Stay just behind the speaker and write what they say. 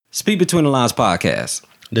Speak Between the Lines podcast.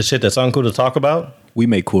 The shit that's uncool to talk about, we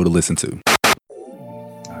make cool to listen to. All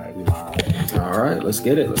right, we live. All right, let's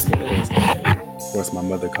get it. Of course, my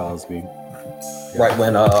mother calls me. Right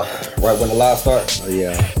when the live starts. Oh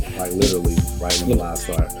yeah, like literally right when the live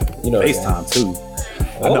starts. You know, FaceTime too.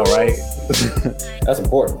 I know, right? That's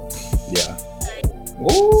important. Yeah.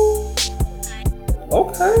 Ooh.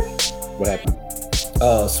 Okay. What happened?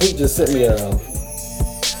 Sweet just sent me a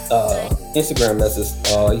Instagram message.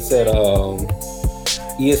 He said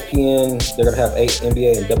ESPN, they're gonna have 8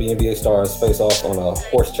 NBA and WNBA stars face off on a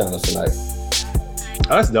horse channel tonight.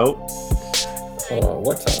 Oh, that's dope.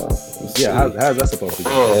 What time? Yeah, how's that supposed to be?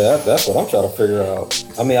 Yeah, that's what I'm trying to figure out.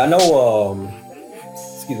 I mean, I know.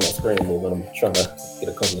 Excuse my screen moving. I'm trying to get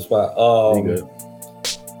a comfortable spot. You good?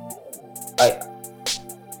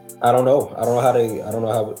 I don't know. I don't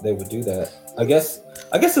know how they would do that. I guess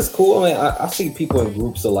it's cool. I mean, I see people in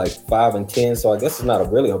groups of like 5 and 10, so I guess it's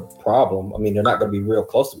not really a problem. I mean, they're not going to be real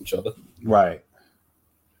close to each other, Right.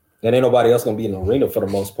 and ain't nobody else going to be in the arena for the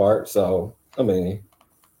most part. So, I mean,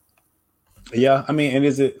 Yeah, I mean, and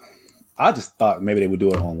is it? I just thought maybe they would do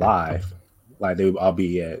it on live, like they would all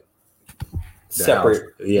be at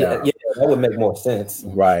separate. Yeah, that would make more sense.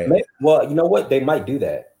 Right. Well, you know what? They might do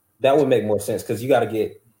that. That would make more sense because you got to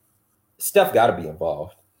get Steph. Got to be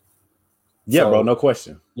involved. Yeah, So, bro, no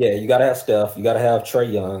question. Yeah, you got to have Steph. You got to have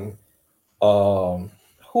Trae Young.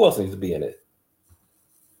 Who else needs to be in it?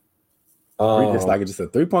 It's like just a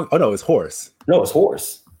 3-point. Oh no, it's horse. No, it's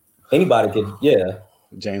horse. Anybody could. Yeah.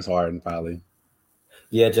 James Harden probably.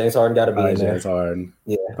 Yeah, James Harden got to be in there. James Harden.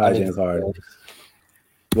 Yeah, probably James Harden.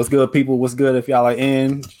 What's good, people? What's good? If y'all are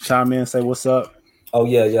in, chime in, say what's up. Oh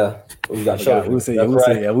yeah. We got shows. We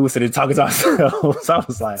were sitting talking to ourselves. I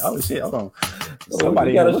was like, oh shit, hold on.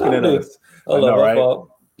 Somebody looking at us. I know, right?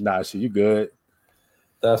 Nah, shit, you good.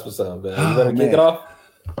 That's what's up, man. You better kick it off?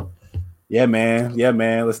 Yeah, man.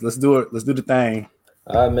 Let's do it. Let's do the thing.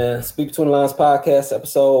 All right, man. Speak Between the Lines podcast,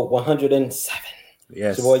 episode 107.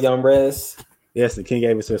 Yes. It's your boy Young Rez. Yes, the King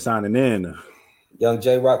Avis are signing in. Young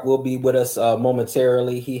J Rock will be with us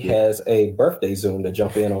momentarily. He has a birthday Zoom to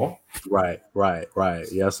jump in on. Right.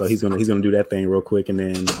 Yeah, so he's gonna do that thing real quick and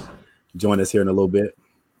then join us here in a little bit.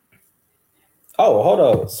 Oh, hold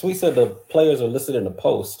up. Sweet said the players are listed in the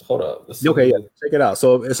post. Hold up. Okay, yeah, check it out.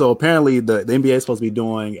 So apparently the NBA is supposed to be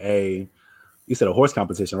doing you said a horse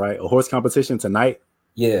competition, right? A horse competition tonight.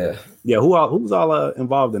 Yeah. Yeah. Who's all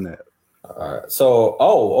involved in that? All right. So,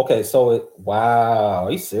 okay. So, wow.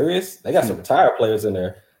 Are you serious? They got some retired players in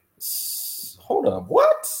there. Hold up.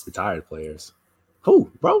 What? Retired players? Who,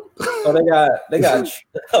 bro? So they got.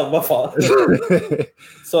 Oh, my fault.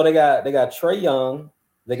 So they got Trae Young.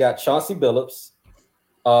 They got Chauncey Billups.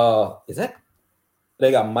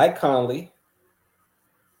 They got Mike Conley.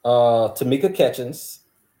 Tamika Catchings.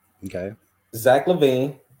 Okay. Zach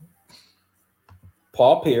LaVine.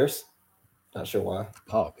 Paul Pierce. Not sure why.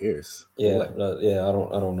 Paul Pierce. Yeah, I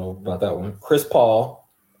don't know about that one. Chris Paul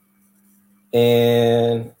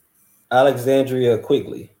and Alexandria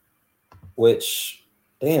Quigley. Which,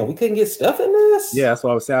 damn, we couldn't get Steph in this? Yeah, that's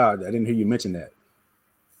what I was saying. I didn't hear you mention that.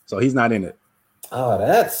 So he's not in it. Oh,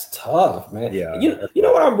 that's tough, man. Yeah. You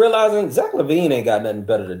know what I'm realizing? Zach LaVine ain't got nothing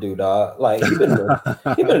better to do, dog. Like he been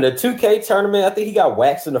in the 2K tournament. I think he got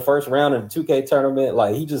waxed in the first round in the 2K tournament.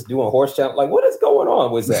 Like he just doing horse challenge. Like what is going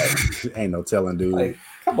on with that? Ain't no telling, dude. Like,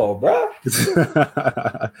 come on, bro.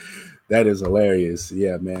 That is hilarious.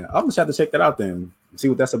 Yeah, man. I'm gonna have to check that out then. See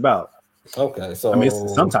what that's about. Okay, so I mean,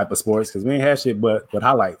 it's some type of sports because we ain't had shit but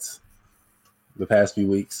highlights the past few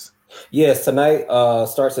weeks. Yes, tonight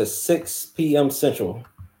starts at 6 p.m. Central.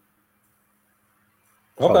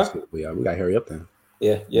 Okay. We gotta hurry up then.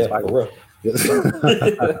 Yeah, for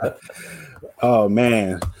real. Oh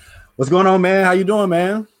man, what's going on, man? How you doing,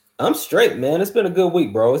 man? I'm straight, man. It's been a good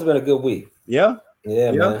week, bro. It's been a good week. Yeah,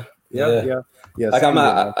 man. Yeah. I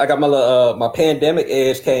got my pandemic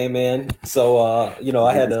edge came in, so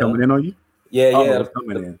I had to coming in on you. Yeah,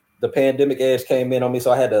 coming in. The pandemic edge came in on me,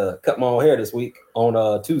 so I had to cut my own hair this week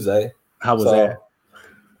on Tuesday. How was that?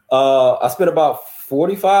 I spent about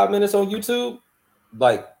 45 minutes on YouTube,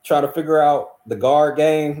 like trying to figure out the guard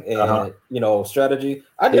game and strategy.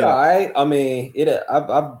 I did all right. I mean,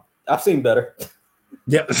 I've seen better.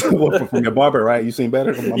 Yeah, from your barber, right? You seen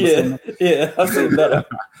better? Yeah, I've seen better.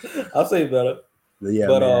 Yeah,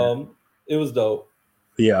 but man. It was dope.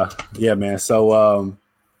 Yeah, man. So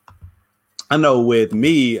I know with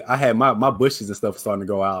me, I had my bushes and stuff starting to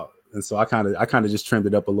go out, and so I kind of just trimmed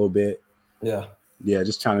it up a little bit. Yeah,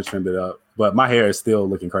 just trying to trim it up, but my hair is still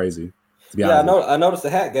looking crazy. To be honest. I noticed the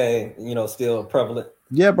hat game, still prevalent.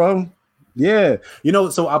 Yeah, bro. Yeah. You know,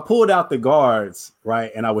 so I pulled out the guards,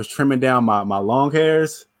 right? And I was trimming down my long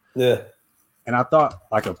hairs. Yeah. And I thought,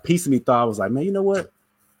 like, a piece of me thought, I was like, man, you know what?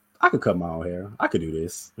 I could cut my own hair. I could do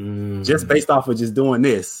this. Just based off of just doing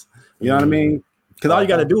this. You know what I mean? Because all you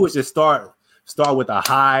got to do is just start with a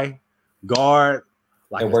high guard.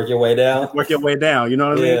 Like, and work your way down. Work your way down. You know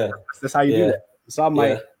what I mean? That's how you do that. So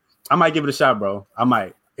I might give it a shot, bro. I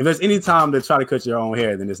might. If there's any time to try to cut your own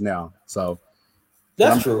hair, then it's now. So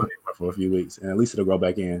that's true. For a few weeks, and at least it'll grow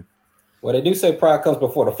back in. Well, they do say pride comes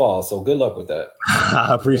before the fall, so good luck with that.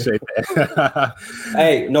 I appreciate that.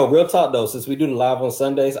 Hey, no, real talk though. Since we do the live on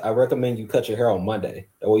Sundays, I recommend you cut your hair on Monday.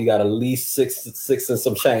 That way, you got at least six and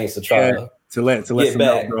some change to try to let some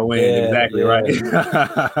milk grow in. Exactly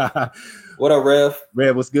right. What up, Rev?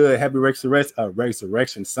 Rev, what's good? Happy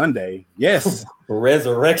Resurrection Sunday. Yes.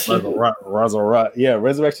 Resurrection.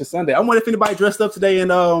 Resurrection Sunday. I wonder if anybody dressed up today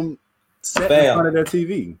and sat in front of their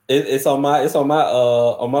TV. It's on my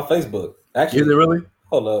Facebook. Actually, is it really?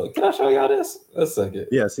 Hold on. Can I show y'all this? A second.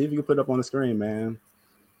 Yeah, see if you can put it up on the screen, man.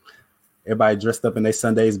 Everybody dressed up in their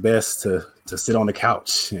Sunday's best to sit on the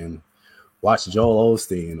couch and watch Joel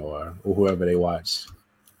Osteen or whoever they watch.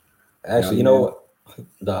 Actually, you know what?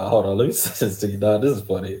 Nah, hold on. Let me send this to you. Nah, this is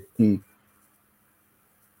funny.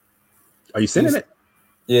 Are you sending it?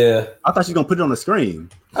 Yeah. I thought you were going to put it on the screen.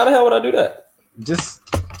 How the hell would I do that? Just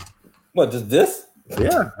this?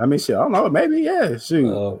 Yeah. I mean, shit. I don't know. Maybe. Yeah.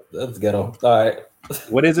 Shoot. Let's get on. All right.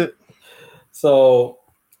 What is it? So,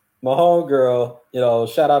 my homegirl,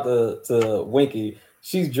 shout out to Winky.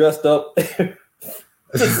 She's dressed up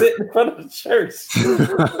to sit in front of the church.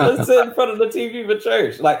 To sit in front of the TV for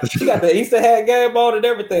church. Like, she got the Easter hat game on and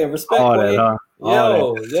everything. Respect. Yeah.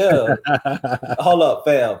 Hold up,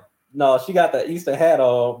 fam. No, she got the Easter hat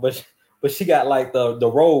on, but she got like the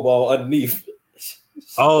robe on underneath.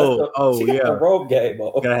 She got the robe game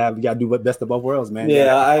on. You gotta do best of both worlds, man.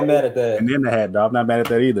 Yeah, I ain't mad at that. And then the hat, dog. I'm not mad at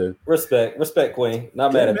that either. Respect, Queen.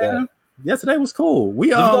 Not mad at that. Yesterday was cool. Did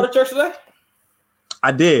you go to church today?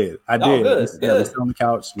 I did. Good. We sat on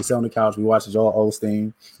the couch. We watched Joel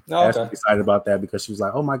Osteen. I was excited about that because she was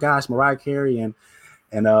like, "Oh my gosh, Mariah Carey and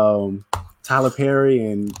Tyler Perry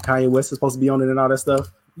and Kanye West is supposed to be on it and all that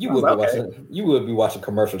stuff." You would be watching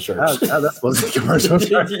commercial church. That's supposed to be commercial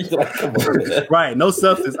church. Like, come on, right? No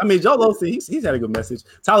substance. I mean, Joel Osteen, he's had a good message.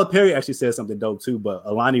 Tyler Perry actually said something dope too, but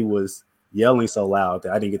Alani was yelling so loud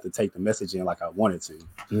that I didn't get to take the message in like I wanted to.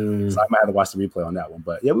 So I might have to watch the replay on that one.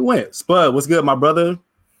 But yeah, we went. Spud, what's good, my brother?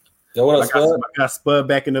 Yo, what up, Spud? I got Spud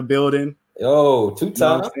back in the building. Yo, two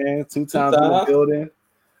times in the building.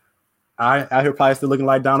 I out here probably still looking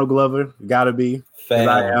like Donald Glover. Gotta be. Fan.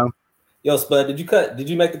 I am. Yo, Spud, did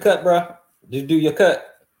you make the cut, bro? Did you do your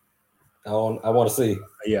cut? I want to see.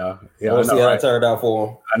 Yeah. I want to see how it turned out for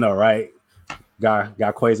him. I know, right? Got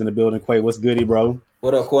Quay's in the building. Quay, what's goody, bro?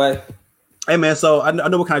 What up, Quay? Hey, man. So I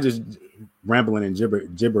know we're kind of just rambling and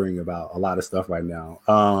gibbering about a lot of stuff right now.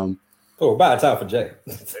 We're about time for Jay.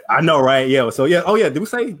 I know, right? Yeah. So yeah. Oh yeah. Did we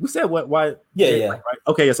said what? Why? Yeah. Right?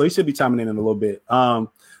 Okay. Yeah. So he should be chiming in a little bit.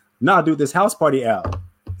 Dude, this house party app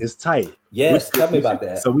is tight. Yes. Tell me about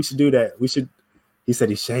that. So we should do that. He said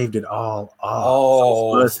he shaved it all off.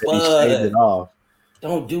 Oh, Spud. He shaved it off.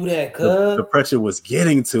 Don't do that, cuz. The pressure was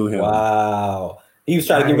getting to him. Wow. He was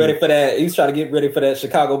trying to get ready for that. He was trying to get ready for that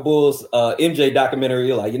Chicago Bulls MJ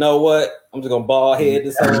documentary. Like, you know what? I'm just gonna ball head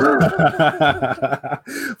this whole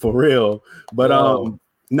for real. But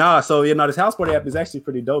so this house party app is actually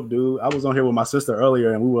pretty dope, dude. I was on here with my sister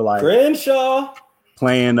earlier and we were like Crenshaw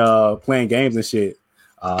playing games and shit.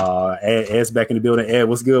 Ed's back in the building. Ed,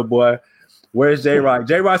 what's good, boy? Where's J-Rock?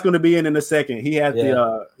 J-Rock's gonna be in a second. He has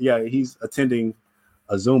he's attending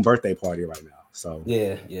a Zoom birthday party right now. So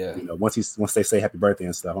yeah. Once they say happy birthday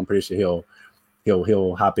and stuff, I'm pretty sure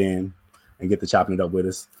he'll hop in and get to chopping it up with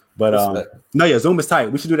us. But Zoom is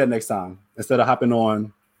tight. We should do that next time instead of hopping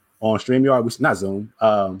on StreamYard. We should not Zoom.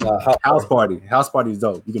 House party. House party is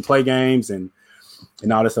dope. You can play games and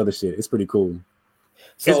all this other shit. It's pretty cool.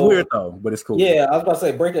 So, it's weird though, but it's cool. Yeah, I was about to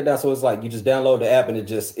say break it down. So it's like you just download the app and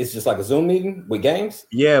it's just like a Zoom meeting with games.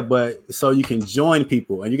 Yeah, but so you can join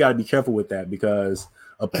people and you got to be careful with that because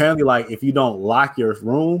apparently, like if you don't lock your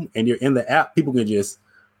room and you're in the app, people can just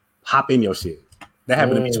hop in your shit. That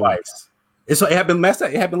happened to me twice. It happened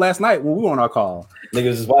last night when we were on our call.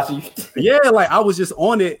 Niggas just watching you. Yeah, like I was just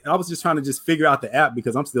on it. I was just trying to just figure out the app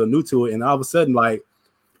because I'm still new to it. And all of a sudden, like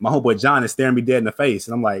my homeboy John is staring me dead in the face,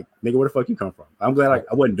 and I'm like, "Nigga, where the fuck you come from?" I'm glad like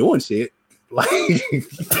I wasn't doing shit. Like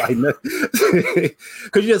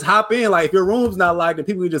because you just hop in. Like if your room's not locked, and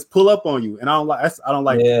people just pull up on you, and I don't like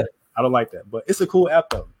that. But it's a cool app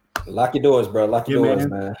though. Lock your doors, bro. Lock your doors,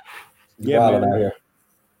 man. Yeah, man. Out here.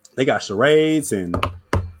 They got charades and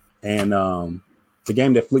the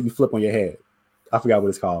game that you flip on your head. I forgot what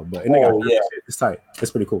it's called, but it's tight.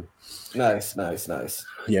 It's pretty cool. Nice.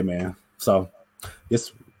 Yeah, man. So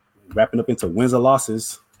it's wrapping up into wins and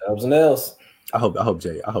losses. Ups and L's. I hope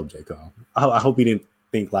Jay come. I hope he didn't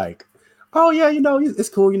think like, oh yeah, it's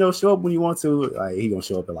cool. Show up when you want to. Like he gonna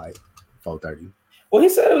show up at like 4:30. Well, he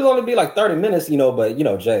said it was only be like 30 minutes, but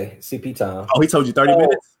Jay, CP time. Oh, he told you 30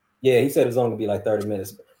 minutes? Yeah, he said it was only gonna be like 30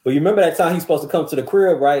 minutes. But you remember that time he's supposed to come to the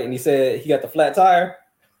crib, right? And he said he got the flat tire.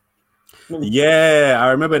 Yeah,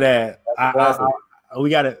 I remember that. We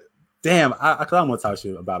got it. Damn, I want to talk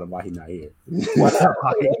shit about him while he's not here. Why not?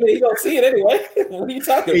 I mean, he gonna see it anyway. What are you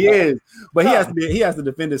talking about? He is, but he has to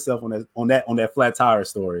defend himself on that flat tire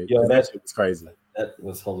story. Yo, that shit was crazy. That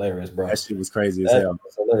was hilarious, bro. That shit was crazy as hell.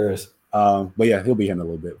 Was hilarious. But yeah, he'll be here in a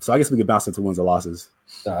little bit. So I guess we could bounce into wins and losses.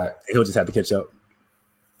 All right. He'll just have to catch up.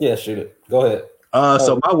 Yeah, shoot it. Go ahead.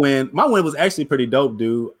 So my win was actually pretty dope,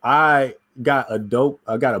 dude. I got a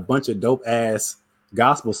bunch of dope ass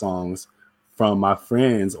gospel songs from my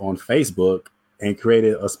friends on Facebook and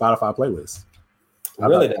created a Spotify playlist.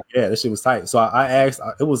 Really? Yeah, that shit was tight. So I asked,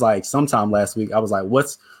 it was like sometime last week, I was like,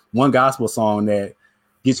 what's one gospel song that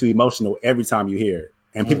gets you emotional every time you hear it?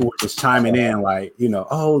 And people were just chiming in like,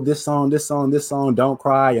 oh, this song, Don't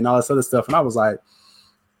Cry, and all this other stuff. And I was like,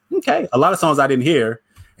 okay, a lot of songs I didn't hear.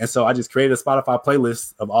 And so I just created a Spotify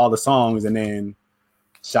playlist of all the songs and then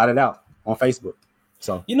shot it out on Facebook.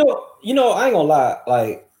 So, I ain't gonna lie,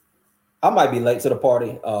 like, I might be late to the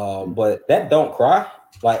party, but that Don't Cry,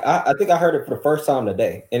 like I think I heard it for the first time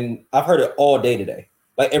today, and I've heard it all day today.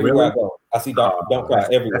 Like everywhere I go, I see Don't Cry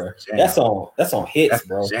everywhere. That song hits,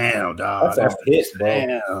 bro. Jam, dog. That song hits, bro.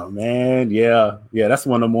 Damn, man. Yeah. That's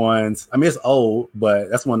one of them ones. I mean, it's old,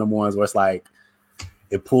 but that's one of them ones where it's like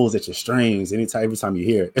it pulls at your strings every time you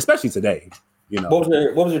hear it, especially today. What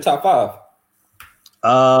was your top 5?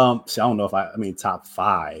 I don't know top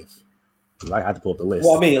 5. I had to pull up the list.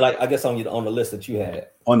 Well, I mean, like I guess on the list that you had.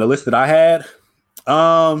 On the list that I had,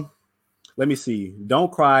 let me see.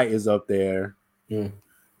 Don't Cry is up there. And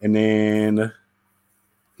then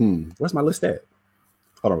where's my list at?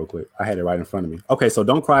 Hold on real quick. I had it right in front of me. Okay, so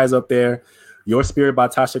Don't Cry is up there. Your Spirit by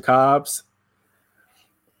Tasha Cobbs.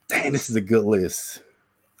 Dang, this is a good list.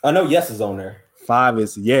 I know Yes is on there. 5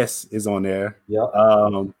 is Yes is on there. Yeah.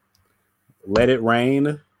 Let It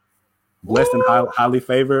Rain. Blessed and Highly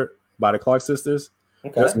Favored by the Clark Sisters.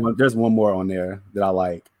 Okay. There's one more on there that I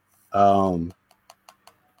like. I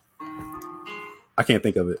can't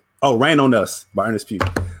think of it. Oh, Rain on Us by Ernest Pugh.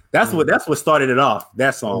 That's what started it off.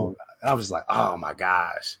 That song. I was just like, oh my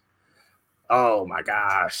gosh. I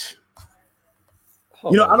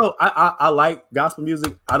like gospel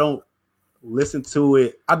music. I don't listen to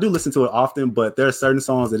it. I do listen to it often, but there are certain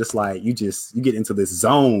songs that it's like you get into this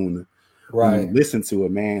zone. Right. You listen to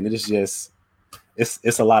it, man. It is just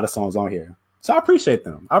it's a lot of songs on here. So I appreciate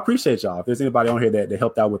them. I appreciate y'all. If there's anybody on here that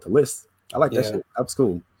helped out with the list, I like that shit. That was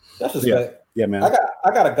cool. That's respect. Yeah, man. I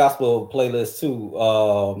got a gospel playlist too,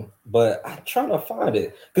 but I'm trying to find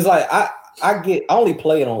it because like I only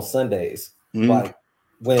play it on Sundays, like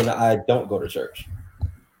when I don't go to church.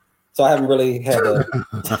 So I haven't really had a.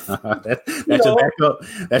 That's your backup.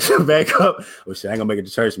 That's your backup. Well, shit, I ain't gonna make it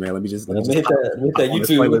to church, man. Let me hit that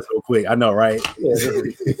YouTube playlist real quick. I know, right?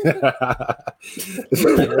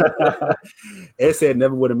 It said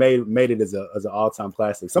never would have made it as an all-time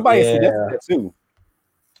classic. Somebody said that too.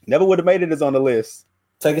 Never would have made it as on the list.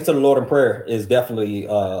 Take It to the Lord in Prayer is definitely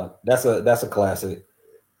that's a classic.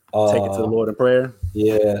 Take It to the Lord in Prayer.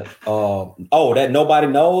 Yeah. That Nobody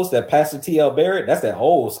Knows, that Pastor T.L. Barrett. That's that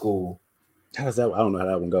old school. How's that? I don't know how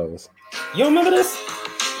that one goes. You remember this?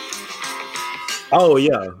 Oh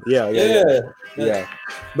yeah.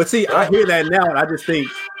 But see, I hear that now, and I just think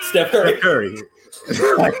Steph Curry.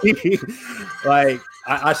 like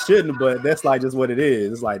I shouldn't, but that's like just what it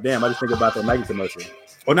is. It's like, damn, I just think about that Nike commercial.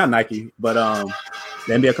 Or not Nike, but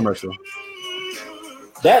the NBA commercial.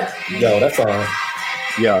 That song.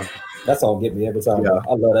 Yeah. That song get me every time. Yeah.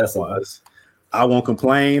 I love that song. I Won't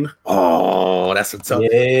Complain. Oh, that's a tough.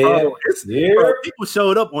 Yeah. Bro, people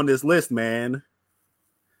showed up on this list, man.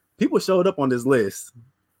 People showed up on this list.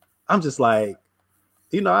 I'm just like,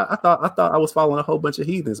 I thought I was following a whole bunch of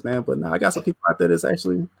heathens, man. But now I got some people out there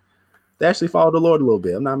they actually follow the Lord a little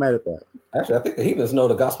bit. I'm not mad at that. Actually, I think the heathens know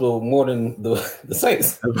the gospel more than the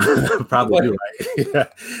saints. Probably right.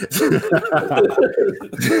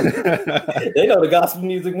 They know the gospel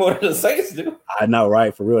music more than the saints do. I know,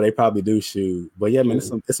 right? For real, they probably do. Shoot, but yeah, man,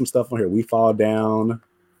 there's some stuff on here. We Fall Down.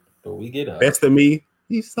 But we get up. Best of Me.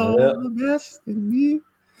 He saw the best in me.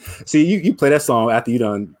 See, you play that song after you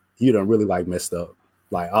done really like messed up.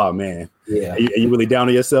 Like, oh man, yeah, are you really down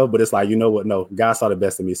on yourself? But it's like, you know what? No, God saw the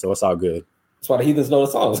best in me, so it's all good. That's why the heathens know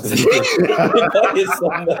the songs.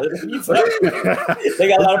 They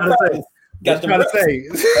got a lot of practice. Got trying to say,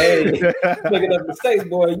 hey, making up mistakes,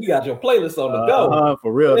 boy. You got your playlist on the go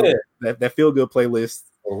for real. Yeah. That feel good playlist.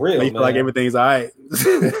 For real, you feel like everything's all right.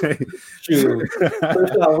 True.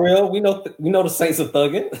 Real. We know the Saints are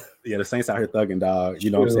thugging. Yeah, the Saints out here thugging, dog.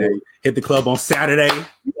 You know what I'm saying? Hit the club on Saturday.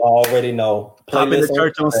 You already know. Pop in the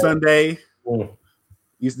church on Sunday.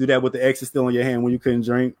 Used to do that with the exit still in your hand when you couldn't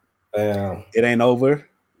drink. Damn. It ain't over.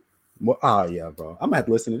 Well, oh yeah, bro. I'm gonna have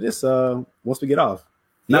to listen to this once we get off.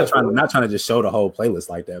 Not trying to just show the whole playlist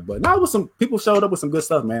like that, but now with some people showed up with some good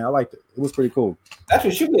stuff, man. I liked it. It was pretty cool.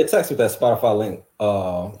 Actually, shoot me a text with that Spotify link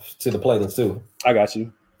to the playlist too. I got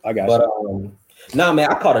you. Nah, man,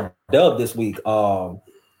 I caught a dub this week. So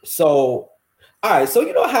all right, so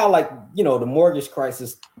you know how the mortgage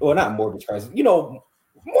crisis, or not mortgage crisis,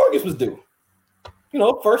 mortgage was due.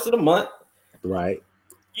 First of the month. Right.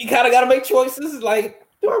 You kind of got to make choices. Like,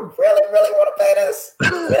 do I really, really want to pay this?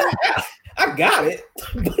 I got it.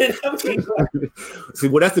 See,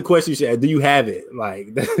 well, that's the question you should ask. Do you have it? Like,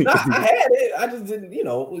 I had it. I just didn't, it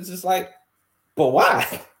was just like, but why?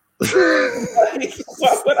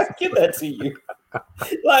 Why would I give that to you?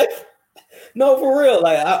 Like, no, for real.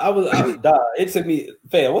 Like, I was dog. It took me,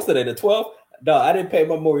 fam, what's the day? The 12th? Dog, I didn't pay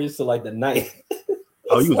my mortgage till like the 9th.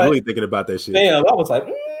 Oh, you was really thinking about that shit. Damn, I was like,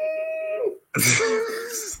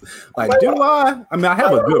 like, do I? I mean, I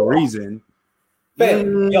have a good reason.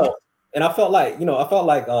 Fam, yo. And I felt like,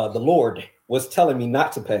 the Lord was telling me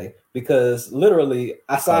not to pay because literally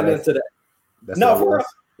I signed into the. No, for real.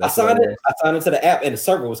 I signed into the app and the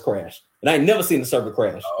server was crashed, and I ain't never seen the server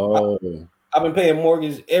crash. Oh, I've been paying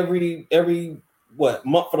mortgage every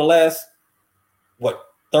month for the last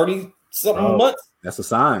 30 something months. That's a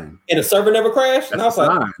sign. And the server never crashed. That's and I was a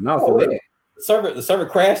sign. Like, no, for real. The server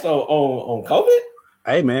crashed on COVID.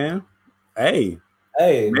 Hey man, hey,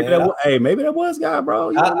 maybe man. Maybe that was God,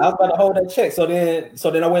 bro. I was about to hold that check. So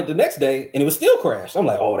then I went the next day and it was still crashed. I'm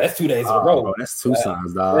like, oh, that's 2 days in a row. Bro, that's two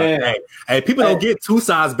signs, dog. Hey, people don't get two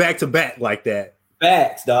signs back to back like that.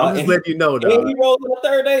 Facts, dog. I'm just letting you know, dog. And he rolled on the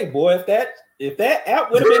third day, boy. If that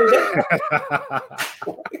app would have been there.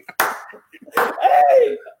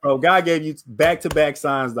 Hey, bro, God gave you back-to-back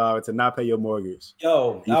signs, dog, to not pay your mortgage.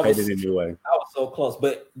 Yo, you paid it anyway. I was so close,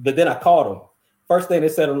 but then I called him. First thing they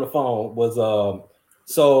said on the phone was,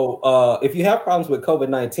 if you have problems with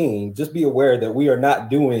COVID-19, just be aware that we are not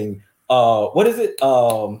doing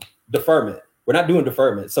deferment. We're not doing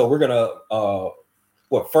deferment, so we're gonna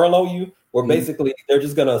furlough you. Or basically, they're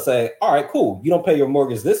just gonna say, all right, cool. You don't pay your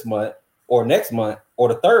mortgage this month or next month or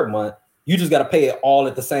the third month. You just got to pay it all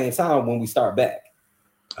at the same time when we start back.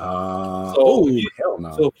 Hell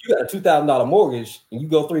no. So if you got a $2,000 mortgage and you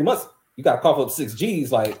go 3 months, you got to cough up 6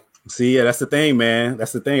 G's. Like, see, yeah, that's the thing, man.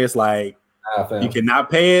 That's the thing. It's like you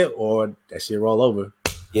cannot pay it or that shit roll over.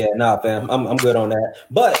 Yeah, nah, fam. I'm good on that.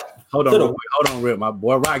 But hold on, Rip. My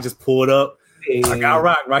boy Rock just pulled up. Hey. I got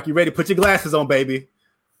Rock. Rock, you ready? Put your glasses on, baby.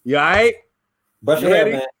 You all right? Brush your hair,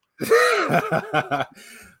 man.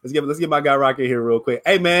 Let's get my guy Rock in here real quick.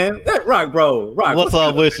 Hey man, Rock, bro. Rock. What's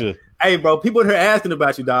up with you? Hey, bro. People here asking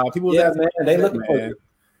about you, dog. People was asking, man. They looking for you.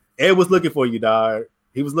 Ed was looking for you, dog.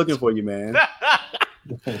 He was looking for you, man.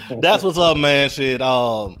 That's what's up, man. Shit.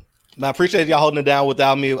 I appreciate y'all holding it down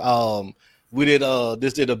without me. We did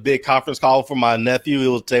a big conference call for my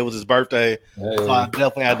nephew. Today was his birthday, so I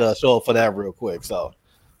definitely had to show up for that real quick. So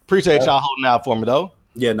appreciate y'all holding out for me though.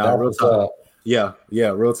 Yeah, no, real talk. Yeah,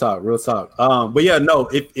 real talk. But yeah, no,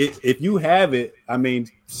 if you have it, I mean,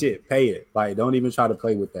 shit, pay it. Like, don't even try to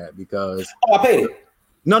play with that because I paid it.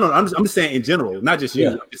 No, I'm just saying in general, not just you.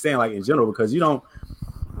 Yeah. I'm just saying like in general because you don't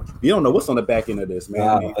know what's on the back end of this,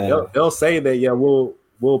 man. They'll say that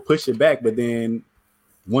we'll push it back, but then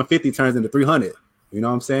 150 turns into 300. You know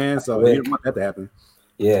what I'm saying? So you don't want that to happen.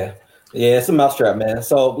 Yeah, it's a mousetrap, man.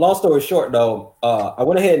 So long story short, though, I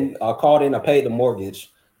went ahead and called in. I paid the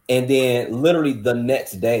mortgage. And then literally the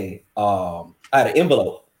next day, I had an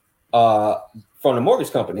envelope from the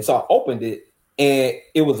mortgage company. So I opened it and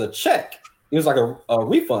it was a check. It was like a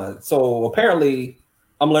refund. So apparently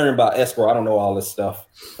I'm learning about escrow. I don't know all this stuff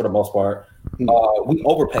for the most part. We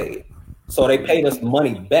overpaid. So they paid us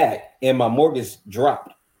money back and my mortgage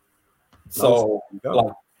dropped. So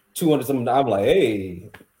like 200 something. I'm like, hey,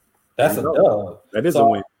 that's a dub. That is a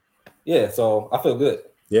win. Yeah. So I feel good.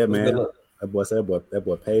 Yeah, man. That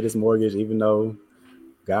boy paid his mortgage, even though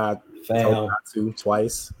God told him not to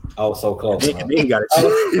twice. I was so close. When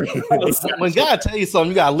God tell you something,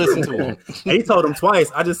 you gotta listen to him. He told him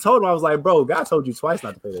twice. I just told him, I was like, bro, God told you twice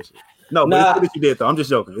not to play that shit. No, but it's good that you did, though. I'm just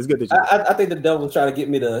joking. It's good that you did. I think the devil was trying to get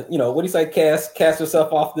me to, what do you say, cast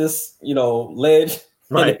yourself off this, ledge.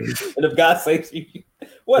 Right. And if God saves you,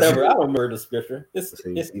 whatever. I don't remember the scripture. It's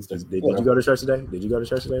Easter. Did you go to church today?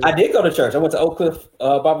 I did go to church. I went to Oak Cliff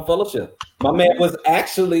Bible Fellowship. My man was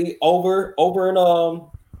actually over in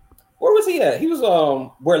where was he at? He was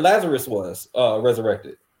where Lazarus was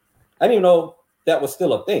resurrected. I didn't even know that was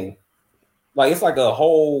still a thing. Like it's like a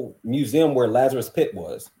whole museum where Lazarus pit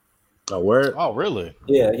was. Oh, where? Oh, really?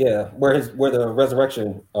 Yeah. Where the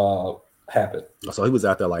resurrection happened. So he was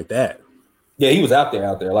out there like that. Yeah, he was out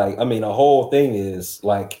there. Like, I mean, the whole thing is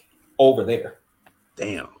like over there.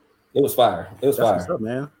 Damn. It was fire. That's fire. What's up,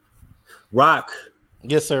 man? Rock.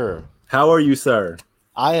 Yes, sir. How are you, sir?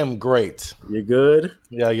 I am great. You're good?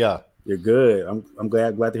 Yeah. You're good. I'm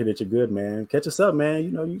glad to hear that you're good, man. Catch us up, man.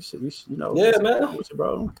 You should Yeah, man. With you,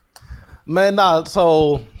 bro. Man,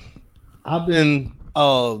 so I've been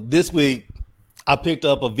this week I picked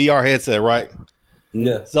up a VR headset, right?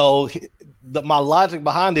 Yeah. So my logic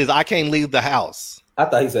behind it is I can't leave the house. I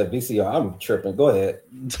thought he said VCR. I'm tripping. Go ahead.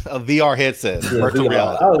 A VR headset, virtual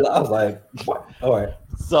reality. I was like, what? All right.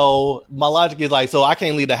 So my logic is like, so I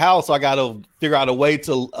can't leave the house, so I got to figure out a way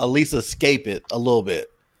to at least escape it a little bit.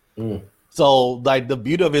 So like the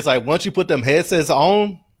beauty of it is like once you put them headsets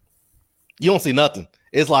on, you don't see nothing.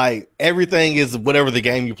 It's like everything is whatever the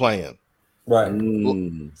game you're playing. Right.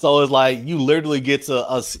 So it's like you literally get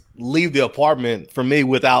to leave the apartment for me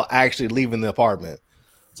without actually leaving the apartment.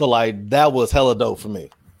 So like that was hella dope for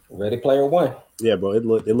me. Ready Player One. Yeah, bro. It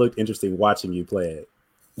looked interesting watching you play it.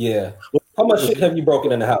 Yeah. How much shit have you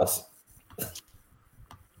broken in the house?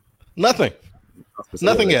 Nothing.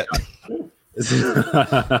 Nothing yet.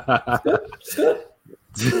 Yeah,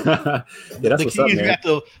 that's what's up, man.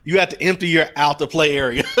 You have to empty your out the play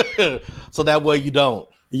area, so that way you don't.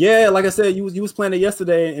 Yeah, like I said, you was playing it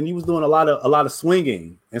yesterday, and you was doing a lot of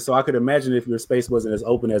swinging, and so I could imagine if your space wasn't as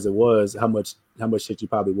open as it was, how much shit you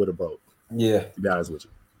probably would have broke. Yeah, to be honest with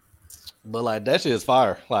you. But like that shit is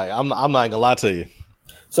fire. Like I'm not gonna lie to you.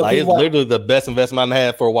 So like, it's literally the best investment I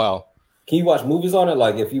had for a while. Can you watch movies on it?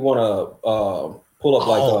 Like if you want to pull up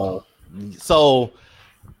like so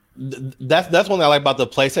that's one thing I like about the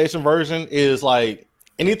PlayStation version is like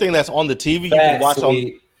anything that's on the TV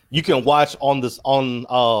you can watch on the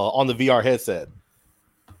VR headset.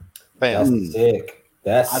 That's sick.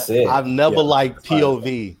 That's sick. I've never liked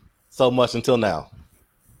POV so much until now.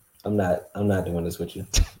 I'm not doing this with you.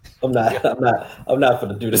 I'm not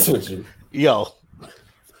gonna do this with you. Yo,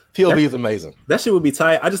 POV is amazing. That shit would be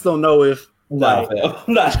tight. I just don't know if I'm not doing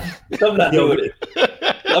it.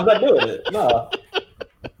 I'm not doing it. No.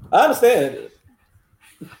 I understand.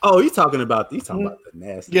 Oh, you talking about the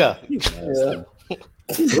nasty. Yeah.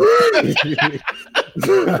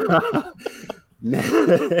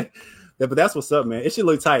 Yeah, but that's what's up, man. It should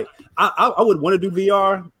look tight. I would want to do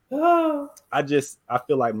VR. I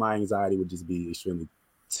feel like my anxiety would just be extremely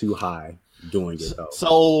too high doing it though.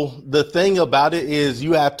 So the thing about it is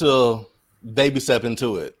you have to baby step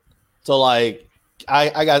into it. So like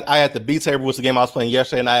I had the Beat Saber, was the game I was playing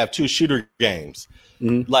yesterday, and I have 2 shooter games.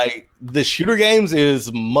 Mm-hmm. Like the shooter games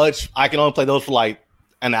is much. I can only play those for like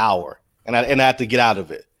an hour, and I have to get out of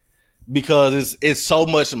it because it's so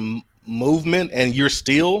much movement, and you're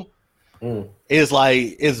still. It's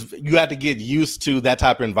like you have to get used to that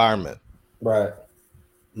type of environment. Right.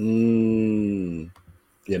 Yeah,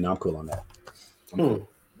 no, I'm cool on that. Cool.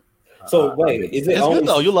 So wait, is it? It's good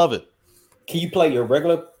though. You love it. Can you play your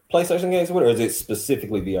regular PlayStation games with it, or is it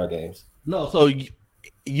specifically VR games? No, so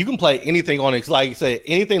you can play anything on it. Like I say,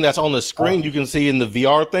 anything that's on the screen you can see in the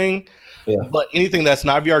VR thing. Yeah. But anything that's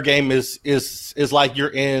not a VR game is like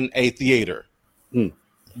you're in a theater.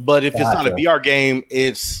 But if it's not a VR game,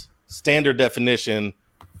 it's standard definition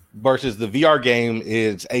versus the VR game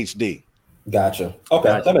is HD. Gotcha.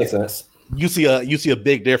 Okay, that makes sense. You see a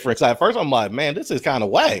big difference. At first, I'm like, man, this is kind of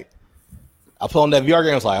whack. I put on that VR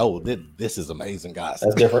game. I was like, oh, this is amazing, guys.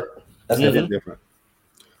 That's different. That's different.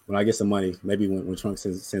 When I get some money, maybe when Trump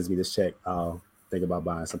sends me this check, I'll think about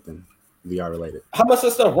buying something VR related. How much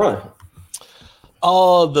does stuff run?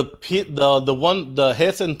 The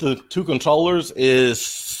headset and the 2 controllers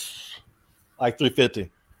is like $350.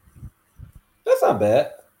 That's not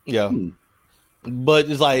bad. Yeah. But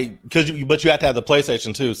it's like but you have to have the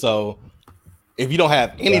PlayStation too. So if you don't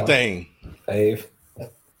have anything, Dave,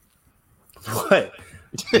 what?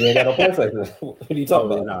 You ain't got no PlayStation. What are you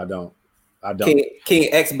talking about? No, I don't. Can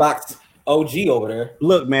Xbox OG over there.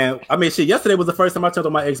 Look, man. I mean, shit. Yesterday was the first time I turned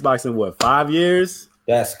on my Xbox in what 5 years.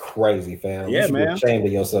 That's crazy, fam. Yeah, man. Be ashamed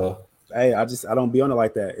of yourself. Hey, I don't be on it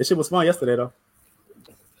like that. It shit was fun yesterday though.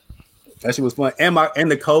 That shit was fun,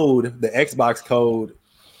 and the code, the Xbox code,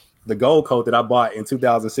 the gold code that I bought in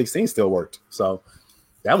 2016 still worked. So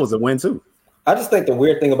that was a win too. I just think the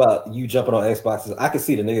weird thing about you jumping on Xbox is I can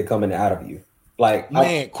see the nigga coming out of you. Like,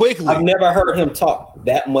 man, quickly. I've never heard him talk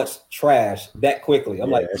that much trash that quickly.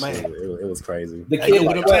 I'm like, man, it was crazy. The kid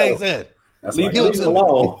what I'm saying said. Leave him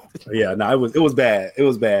alone. Yeah, no, it was bad. It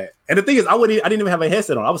was bad. And the thing is, I didn't even have a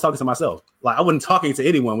headset on. I was talking to myself. Like I wasn't talking to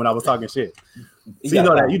anyone when I was talking shit. So you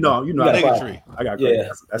know that. You know. Nigga tree. I got crazy. Yeah.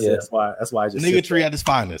 That's why I just nigga tree at its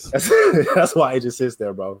finest. That's why it just sits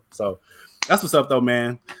there, bro. So that's what's up, though,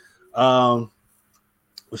 man. Well,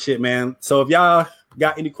 shit, man. So if y'all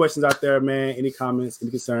got any questions out there, man, any comments, any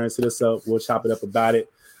concerns, hit us up. We'll chop it up about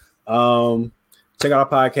it. Check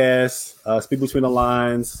out our podcast, Speak Between the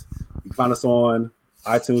Lines. You can find us on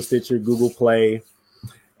iTunes, Stitcher, Google Play,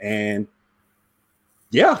 and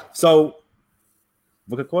yeah. So,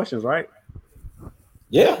 look at questions, right?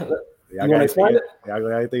 Yeah. You want to explain it? Y'all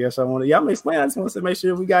got anything else I want to? Yeah, I'm gonna explain. I just want to make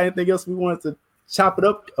sure we got anything else we wanted to chop it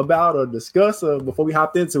up about or discuss before we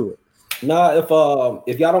hopped into it. Nah,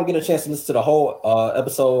 if y'all don't get a chance to listen to the whole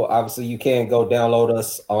episode, obviously you can go download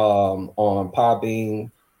us on Podbean,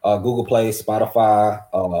 Google Play, Spotify,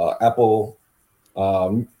 Apple.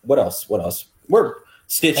 What else? We're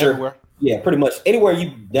Stitcher. Everywhere. Yeah, pretty much anywhere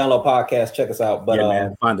you download podcasts, check us out. But yeah,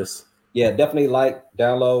 man, find us. Yeah, definitely like,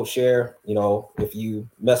 download, share. You know, if you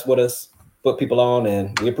mess with us, put people on,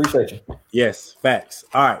 and we appreciate you. Yes, facts.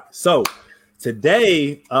 All right, so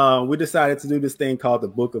today we decided to do this thing called the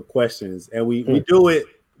Book of Questions, and we do it.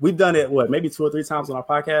 We've done it maybe 2 or 3 times on our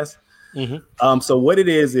podcast. Mm-hmm. So what it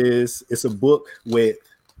is it's a book with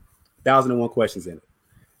 1,001 questions in it,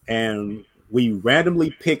 and we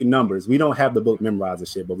randomly pick numbers. We don't have the book memorized and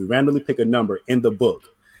shit, but we randomly pick a number in the book,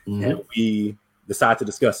 and we decide to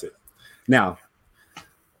discuss it. Now,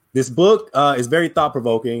 this book is very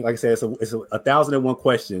thought-provoking. Like I said, it's 1,001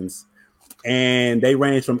 questions, and they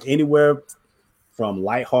range from anywhere from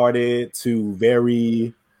lighthearted to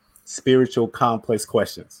very spiritual, complex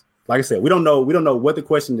questions. Like I said, we don't know what the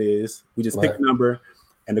question is. We just pick a number,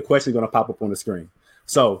 and the question is going to pop up on the screen.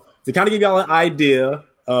 So to kind of give y'all an idea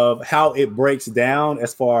of how it breaks down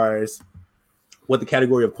as far as what the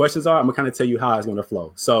category of questions are, I'm gonna kind of tell you how it's going to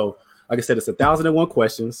flow. So, like I said, it's 1,001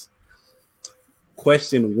 questions.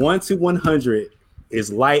 Question 1 to 100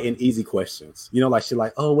 is light and easy questions. You know, like shit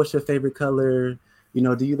like, oh, what's your favorite color? You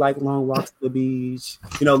know, do you like long walks to the beach?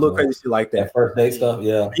 You know, little crazy shit like that. First date stuff,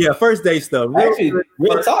 yeah. Yeah, first date stuff.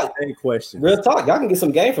 Real talk. Question. Real talk. Y'all can get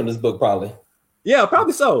some game from this book, probably. Yeah,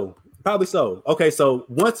 probably so. Okay, so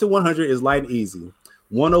 1 to 100 is light and easy.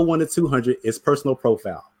 101 to 200 is personal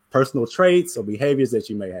profile, personal traits or behaviors that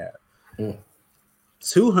you may have.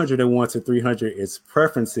 201 to 300 is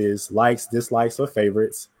preferences, likes, dislikes, or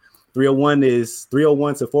favorites. 301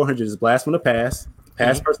 to 400 is blast from the past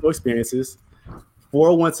personal experiences.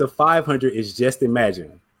 401 to 500 is just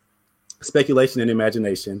imagine, speculation and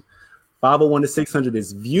imagination. 501 to 600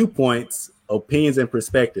 is viewpoints, opinions, and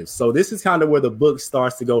perspectives. So this is kind of where the book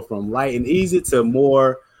starts to go from light and easy to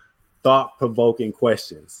more thought-provoking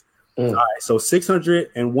questions. All right, so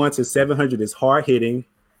 601 to 700 is hard-hitting,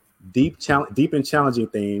 deep and challenging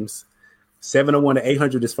themes. 701 to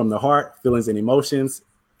 800 is from the heart, feelings and emotions.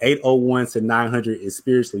 801 to 900 is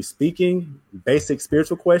spiritually speaking, basic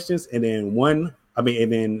spiritual questions, and then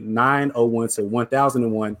 901 to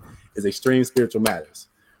 1001 is extreme spiritual matters.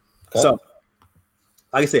 Okay. So,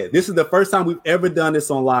 like I said, this is the first time we've ever done this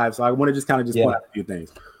on live, so I want to just point out a few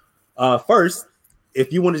things. First,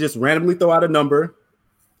 if you want to just randomly throw out a number,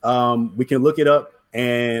 we can look it up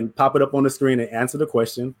and pop it up on the screen and answer the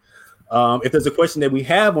question. If there's a question that we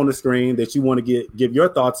have on the screen that you want to give your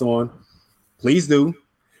thoughts on, please do.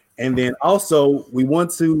 And then also we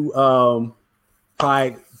want to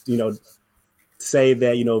say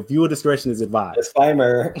that, viewer discretion is advised.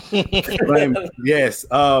 Disclaimer. Yes.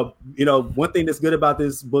 One thing that's good about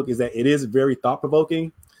this book is that it is very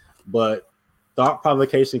thought-provoking, but thought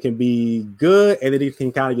provocation can be good and then it can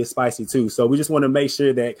kind of get spicy too. So we just want to make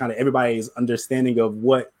sure that kind of everybody is understanding of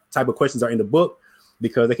what type of questions are in the book,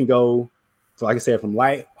 because they can go, so like I said, from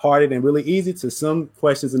light-hearted and really easy to some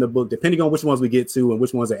questions in the book, depending on which ones we get to and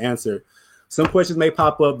which ones are answered. Some questions may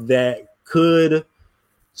pop up that could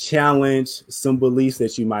challenge some beliefs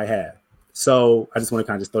that you might have. So I just want to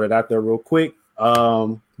kind of just throw that out there real quick.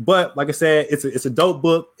 But like I said, it's a dope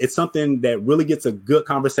book. It's something that really gets a good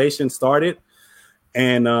conversation started.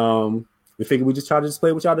 And we figured we just try to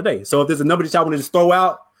play with y'all today. So if there's a number that y'all want to just throw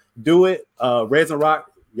out, do it. Reds and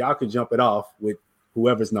Rock, y'all could jump it off with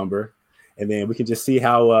whoever's number, and then we can just see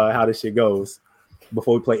how this shit goes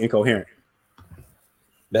before we play Incoherent.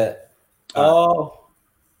 Bet. You want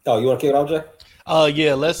to kick it off, Jay?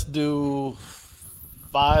 Yeah, let's do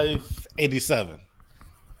 587.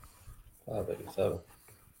 587.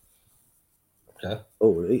 Okay.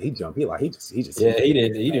 Oh, he jumped. He just. Yeah, he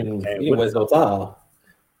didn't waste no time.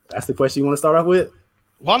 That's the question you want to start off with?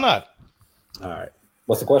 Why not? All right.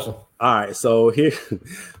 What's the question? All right. So here's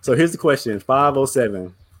the question.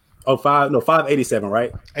 507. 587,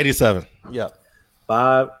 right? 87. Yeah.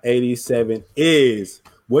 587 is,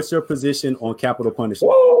 what's your position on capital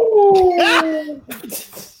punishment?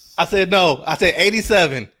 I said no. I said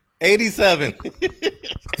 87. 87.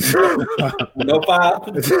 No 5.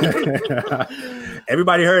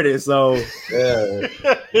 Everybody heard it, so yeah.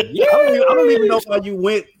 I don't even know why you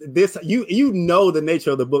went this. You know the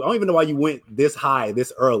nature of the book. I don't even know why you went this high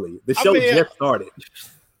this early. The show just started.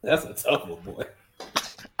 That's a tough one, boy.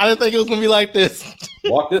 I didn't think it was gonna be like this.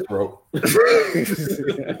 Walk this rope.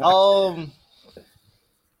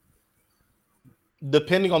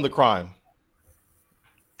 Depending on the crime.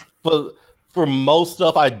 But for most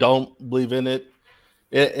stuff, I don't believe in it.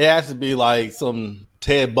 It has to be like some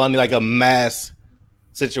Ted Bundy, like a mass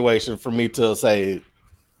situation for me to say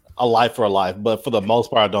a life for a life. But for the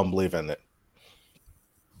most part, I don't believe in it.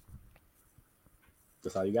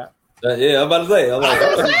 That's all you got? Yeah, I'm about to say. I'm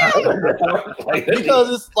like,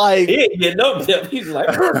 because it's like he ain't getting up there. He's like,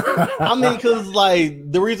 I mean, because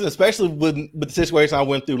like the reason, especially with the situation I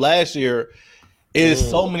went through last year, is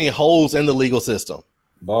so many holes in the legal system.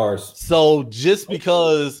 Bars. So just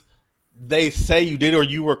because they say you did or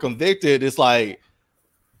you were convicted, it's like,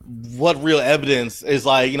 what real evidence is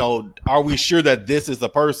like, are we sure that this is the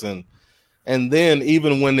person? And then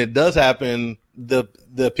even when it does happen, the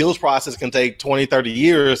appeals process can take 20, 30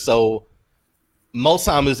 years. So most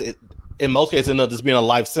times, in most cases, it ends up just being a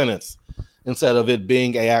life sentence instead of it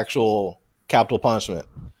being a actual capital punishment.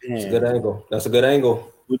 That's a good angle. That's a good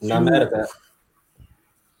angle. Not mad at that.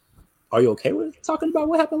 Are you okay with talking about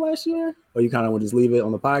what happened last year? Or you kind of want to just leave it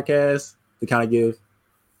on the podcast to kind of give?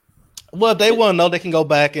 Well, if they want to know, they can go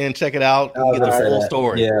back and check it out and get the full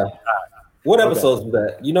story. Yeah. What episodes was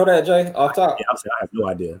that? You know that, Jay? Off top? Yeah, I have no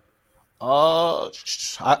idea.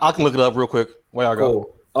 I can look it up real quick. Where I go?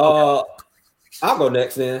 Cool. I'll go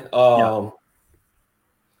next then.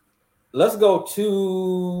 Let's go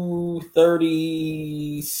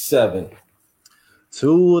 237.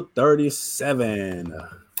 237.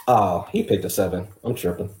 Oh, he picked a 7. I'm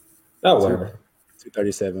tripping. Oh, whatever.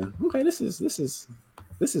 237. Okay, this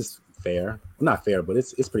is fair. Not fair, but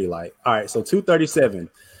it's pretty light. All right, so 237.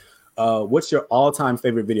 What's your all-time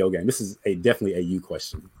favorite video game? This is definitely a you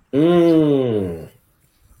question.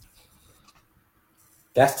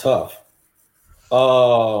 That's tough.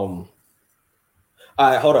 All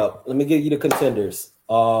right, hold up. Let me give you the contenders.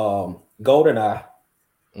 GoldenEye.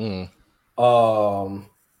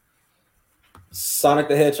 Sonic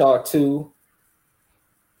the Hedgehog 2.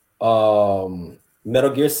 Metal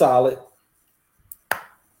Gear Solid.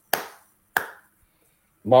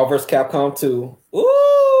 Marvel vs. Capcom 2.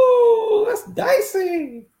 Ooh, that's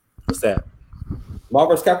dicey. What's that?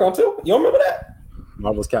 Marvel vs. Capcom 2? You don't remember that?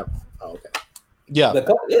 Marvel's Cap. Oh, okay. Yeah.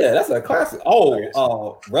 That's a classic.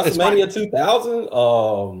 WrestleMania 2000.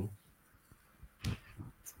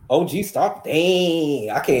 OG Stop. Dang,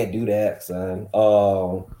 I can't do that, son.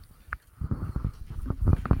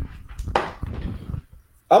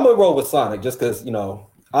 I'm gonna roll with Sonic just because I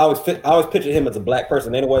always picture him as a black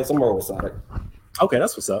person anyway, so I'm gonna roll with Sonic. Okay,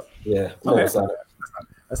 that's what's up. Yeah, okay,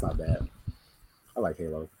 that's not bad. I like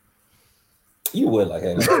Halo. You would like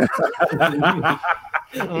Halo.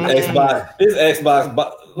 Xbox. This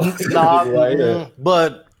Xbox. Right here.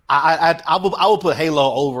 But I will put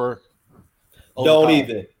Halo over. Don't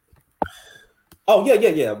even. Oh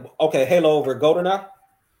yeah. Okay, Halo over GoldenEye.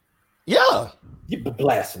 Yeah. You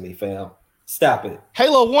blasphemy, fam. Stop it.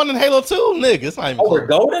 Halo 1 and Halo 2, nigga. It's not even over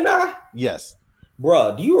GoldenEye? Yes.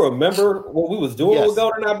 Bruh, do you remember what we was doing with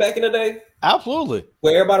GoldenEye back in the day? Absolutely.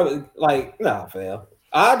 Where everybody was like, nah, fam.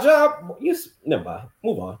 Our job, never mind.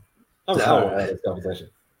 Move on. I don't want to have this conversation.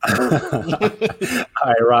 All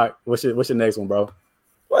right, Rock. What's your next one, bro?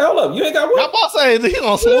 Wait, hold up. You ain't got one? I'm about to say,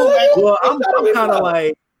 well, I'm kind of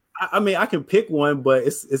like, I mean, I can pick one, but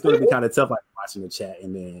it's going to be kind of tough, like watching the chat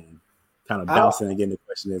and then kind of bouncing and getting the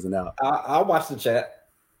question is and out. I'll watch the chat.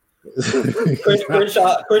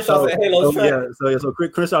 Crenshaw said Halo is trash. Yeah, so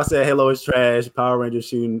Crenshaw said Halo is trash. Power Rangers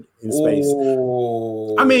shooting in space.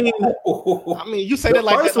 Ooh. I mean, you say that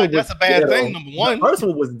like that's a bad thing. Number one, the first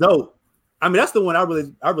one was dope. I mean, that's the one I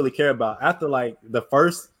really care about. After like the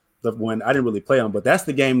first when I didn't really play them, but that's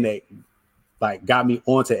the game that like got me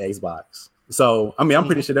onto Xbox. So I mean, I'm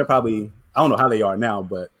pretty sure they're probably, I don't know how they are now,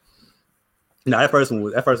 but no, that first one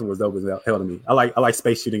was dope as hell to me. I like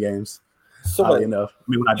space shooting games. So enough. I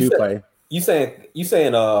mean, when I do play. You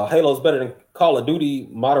saying Halo's better than Call of Duty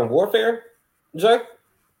Modern Warfare, Jay?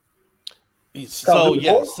 So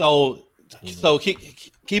yeah, so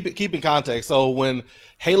keep in context. So when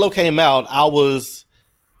Halo came out, I was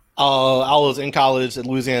in college at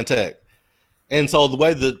Louisiana Tech, and so the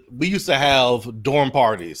way that we used to have dorm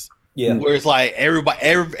parties, where it's like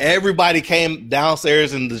everybody came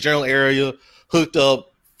downstairs in the general area, hooked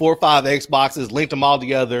up 4 or 5 Xboxes, linked them all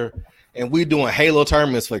together, and we doing Halo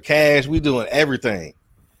tournaments for cash. We doing everything.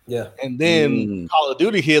 Yeah, and then Call of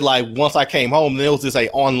Duty hit like once I came home, then it was just an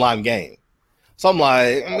online game. So I'm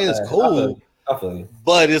like, I mean, it's cool, I feel you.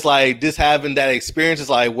 But it's like just having that experience is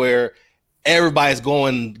like where everybody's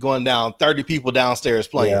going down, 30 people downstairs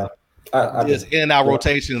playing. Yeah. I just in and out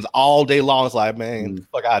rotations all day long. It's like, man,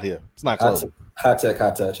 fuck out here. It's not close. High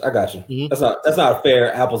touch. I got you. Mm-hmm. That's not a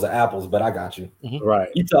fair apples to apples, but I got you. Mm-hmm. Right.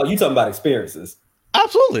 You talking about experiences.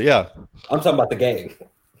 Absolutely, yeah. I'm talking about the game.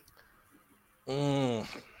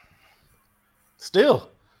 Still,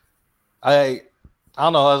 I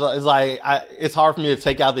don't know. It's like it's hard for me to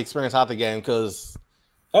take out the experience out the game because.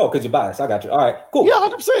 Oh, because you're biased. I got you. All right, cool. Yeah,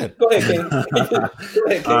 100%. Go ahead, King. Go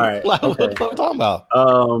ahead, King. All right. What are we talking about?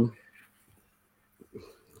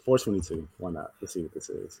 422. Why not? Let's see what this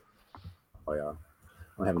is. Oh yeah,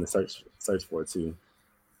 I'm having to search for it too.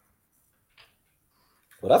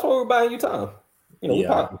 Well, that's why we're buying you time. You know,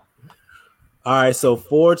 yeah. All right, so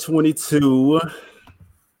 422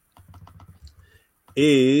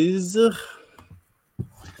 is,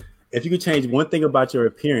 if you could change one thing about your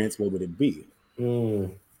appearance, what would it be? The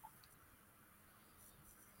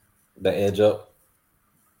edge up.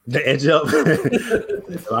 The edge up.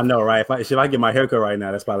 I know, right? If I get my haircut right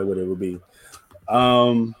now, that's probably what it would be.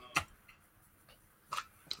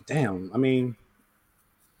 Damn, I mean,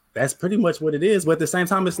 that's pretty much what it is. But at the same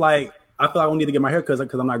time, it's like I feel like I don't need to get my haircut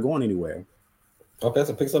because I'm not going anywhere. Okay,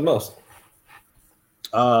 so pick something else.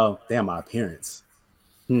 Damn, my appearance.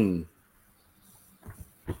 Well,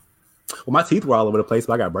 my teeth were all over the place,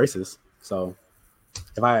 but I got braces. So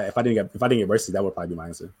if I didn't get braces, that would probably be my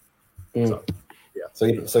answer. So yeah. So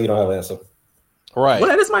you don't have an answer, right? Well,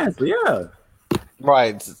 that is my answer. Yeah.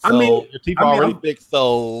 Right. So I mean, your teeth are already big.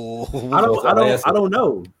 So I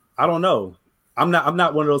don't know. I'm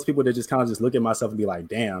not one of those people that just kind of just look at myself and be like,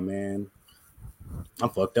 "Damn, man, I'm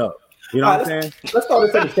fucked up." You know what I'm saying? Let's start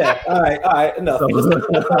it to the chat. All right, enough. Let's start it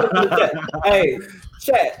to the chat. Hey,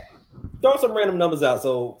 chat, throw some random numbers out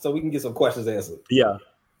so we can get some questions answered. Yeah.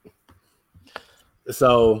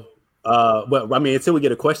 So, but I mean, until we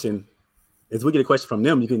get a question, from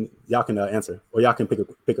them, y'all can answer, or y'all can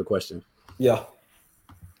pick a question. Yeah.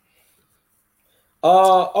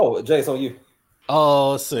 Jay, it's on you.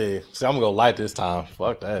 Let's see. I'm gonna go light this time.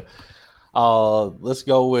 Fuck that. Let's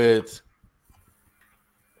go with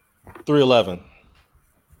 311.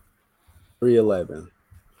 311.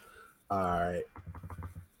 All right.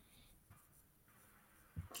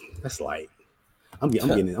 That's light. I'm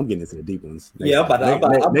getting into the deep ones. Next time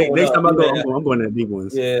I'm going to the deep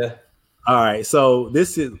ones. Yeah. All right. So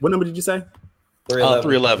this is, what number did you say?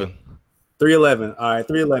 311. 311. All right.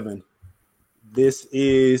 311. This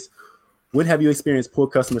is, when have you experienced poor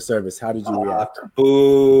customer service? How did you react?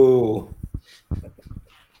 Boo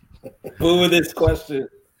this question.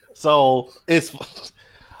 So it's,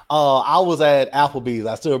 I was at Applebee's.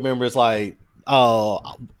 I still remember it's like, I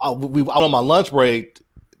was on my lunch break,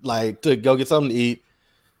 like to go get something to eat.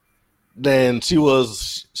 Then she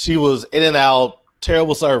was in and out,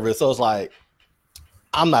 terrible service. So it's like,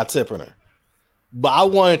 I'm not tipping her. But I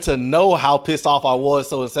wanted to know how pissed off I was.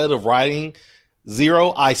 So instead of writing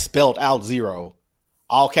 0, I spelled out 0.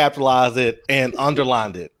 I'll capitalize it and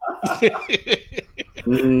underlined it.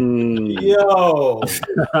 Yo.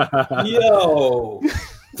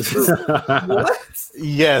 What?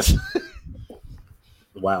 Yes.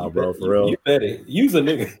 Wow, bro, for real. You better use a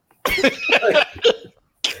nigga.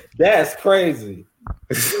 That's crazy.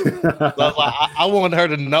 So I wanted her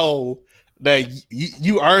to know that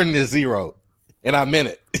you earned this 0, and I meant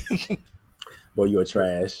it. Boy, you are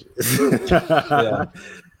trash. Yeah.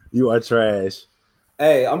 You are trash.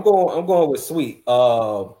 Hey, I'm going with sweet.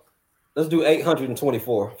 Let's do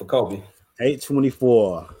 824 for Kobe.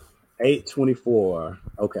 824.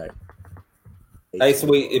 Okay. Hey,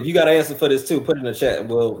 sweet. If you got an answer for this too, put it in the chat.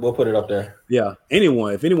 We'll put it up there. Yeah.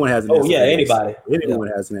 Anyone. If anyone has an answer. Oh, yeah. Anybody. Anyone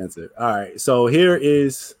has an answer. All right. So here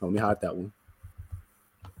is. Let me hide that one.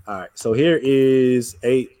 All right. So here is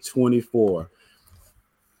 824.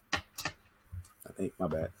 Hey, my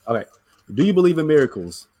bad. Okay. Do you believe in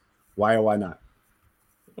miracles? Why or why not?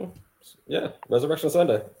 Yeah, Resurrection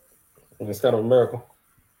Sunday. It's kind of a miracle.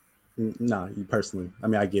 No, you personally. I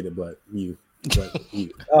mean, I get it, but you.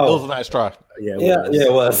 It was a nice try. Yeah,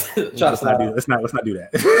 it was. Let's not do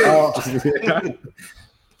that.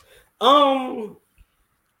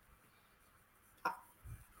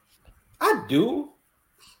 I do.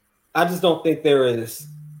 I just don't think there is.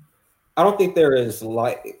 I don't think there is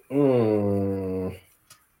like.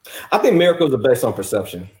 I think miracles are based on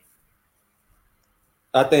perception.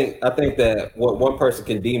 I think that what one person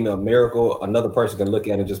can deem a miracle, another person can look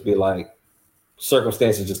at it and just be like,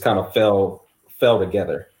 circumstances just kind of fell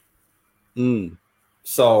together.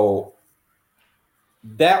 So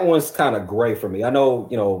that one's kind of gray for me. I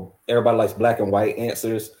know, everybody likes black and white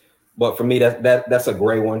answers, but for me, that's a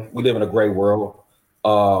gray one. We live in a gray world.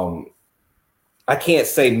 I can't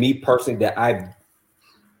say me personally that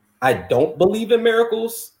I don't believe in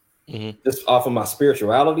miracles, just off of my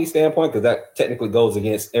spirituality standpoint, because that technically goes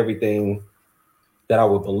against everything that I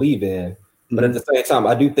would believe in. But at the same time,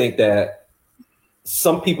 I do think that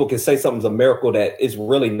some people can say something's a miracle that is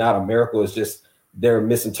really not a miracle. It's just they're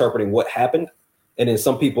misinterpreting what happened. And then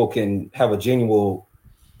some people can have a genuine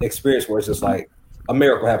experience where it's just like a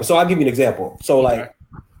miracle happened. So I'll give you an example. So like,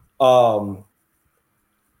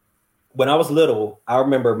 when I was little, I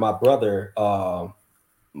remember my brother,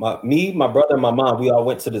 my brother and my mom, we all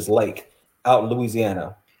went to this lake out in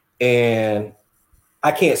Louisiana, and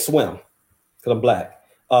I can't swim because I'm black.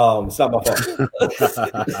 It's not my fault.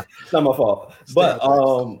 It's not my fault. But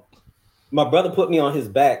my brother put me on his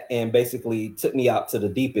back and basically took me out to the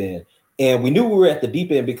deep end. And we knew we were at the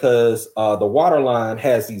deep end because the water line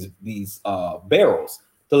has these barrels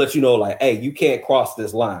to let you know, like, hey, you can't cross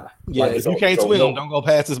this line. Yeah, like, if you can't swim, don't go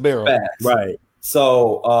past this barrel. Right.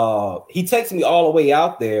 So he takes me all the way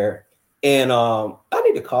out there, and I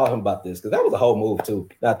need to call him about this because that was a whole move too.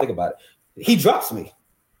 Now I think about it. He drops me.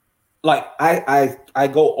 Like I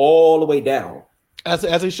go all the way down.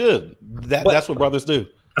 As he should. That's what brothers do.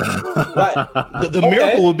 Right. The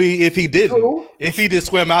miracle would be if he didn't. True. If he just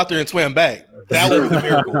swam out there and swam back. That would be the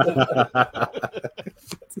miracle.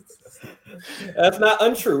 That's not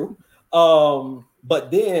untrue. But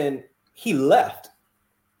then he left.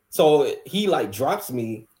 So he like drops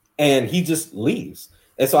me and he just leaves.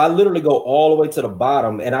 And so I literally go all the way to the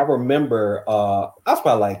bottom. And I remember I was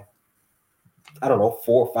probably like, I don't know,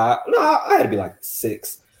 4 or 5. No, I had to be like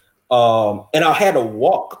 6. And I had to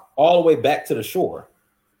walk all the way back to the shore.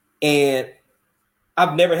 And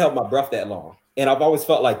I've never held my breath that long. And I've always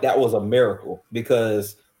felt like that was a miracle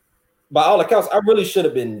because by all accounts, I really should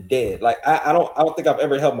have been dead. Like I don't think I've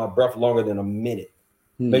ever held my breath longer than a minute,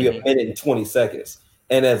 maybe a minute and 20 seconds.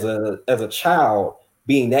 And as a child,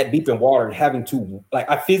 being that deep in water and having to, like,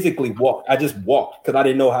 I physically walked. I just walked because I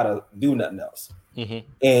didn't know how to do nothing else.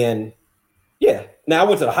 And yeah, now I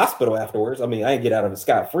went to the hospital afterwards. I mean, I didn't get out of it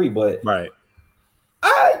scot-free, but right,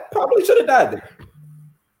 I probably should have died there.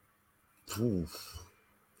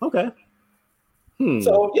 Okay.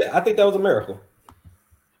 So yeah, I think that was a miracle.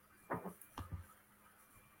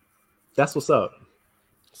 That's what's up.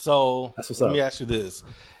 So let me ask you this.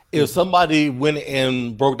 If somebody went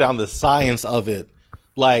and broke down the science of it,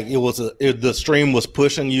 like if the stream was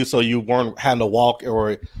pushing you so you weren't having to walk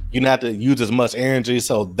or you didn't have to use as much energy,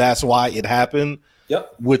 so that's why it happened.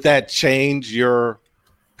 Yep. Would that change your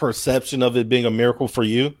perception of it being a miracle for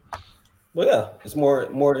you? Well, yeah, it's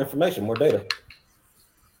more information, more data.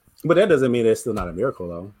 But that doesn't mean it's still not a miracle,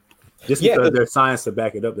 though. Just because there's science to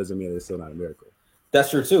back it up doesn't mean it's still not a miracle. That's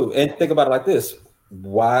true too. And think about it like this: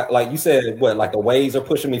 why, like you said, like the waves are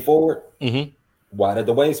pushing me forward? Why did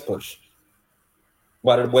the waves push?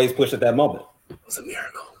 Why did the waves push at that moment? It was a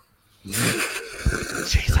miracle.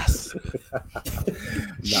 Jesus.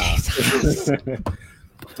 Jesus.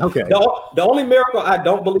 Okay. The only miracle I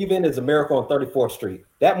don't believe in is a Miracle on 34th Street.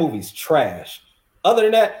 That movie's trash. Other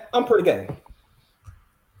than that, I'm pretty game.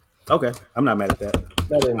 Okay, I'm not mad at that.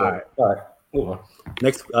 All right, move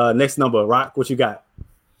on. Next number, Rock. What you got?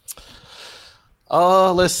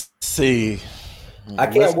 Let's see. I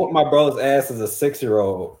can't whoop my brother's ass as a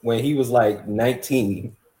 6-year-old when he was like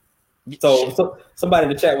 19. So somebody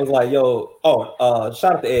in the chat was like, "Yo,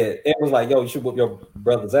 shout out to Ed." Ed was like, "Yo, you should whoop your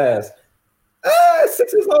brother's ass."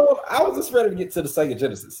 6 years old, I was just ready to get to the Sega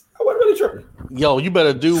Genesis. I wasn't really tripping. Yo, you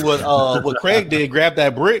better do what Craig did. Grab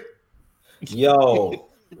that brick. Yo,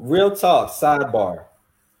 real talk. Sidebar.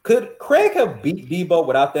 Could Craig have beat Debo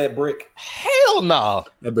without that brick? Hell no.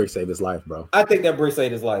 That brick saved his life, bro. I think that brick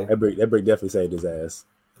saved his life. That brick definitely saved his ass.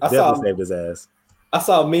 Saved his ass. I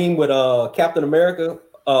saw a meme with Captain America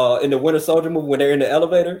in the Winter Soldier movie when they're in the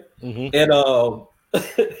elevator, and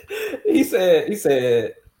He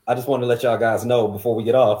said, I just want to let y'all guys know before we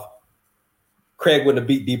get off, Craig wouldn't have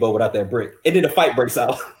beat Debo without that brick. And then the fight breaks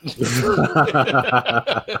out.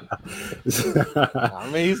 I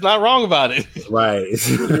mean, he's not wrong about it. Right.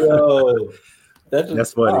 Yo,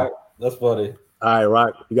 that's funny. Right. That's funny. All right,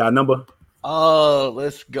 Rock, you got a number?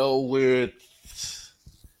 Let's go with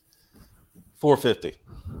 450.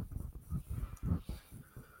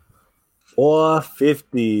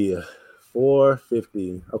 450.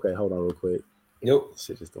 450. Okay, hold on real quick. Yep.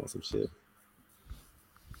 Shit, just doing some shit.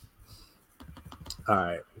 All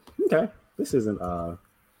right. Okay. This isn't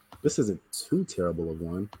too terrible of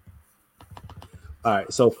one. All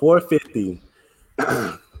right, so 450.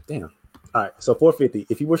 Damn. All right, so 450.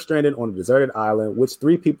 If you were stranded on a deserted island, which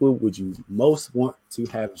 3 people would you most want to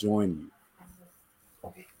have join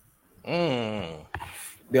you?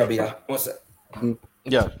 Yeah. What's that?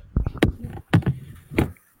 Yeah.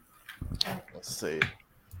 Let's see.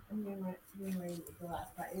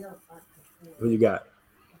 Who you got?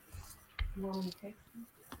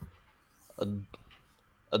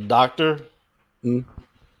 A doctor.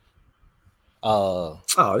 Oh,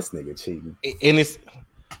 this nigga cheating. And it's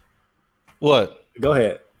what? Go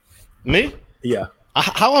ahead. Me? Yeah.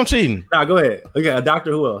 How I'm cheating? Nah, go ahead. Okay, a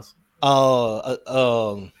doctor. Who else?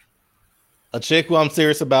 A chick who I'm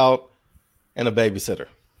serious about, and a babysitter.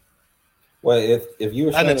 Well, if you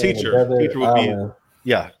were and a teacher, teacher would be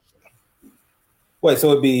yeah. Wait, so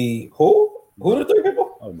it'd be who? Who are the 3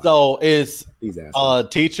 people? Oh so it's a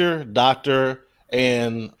teacher, doctor,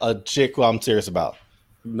 and a chick who I'm serious about.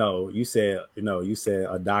 No, you said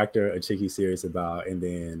a doctor, a chick he's serious about, and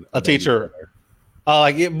then a teacher.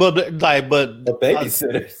 But the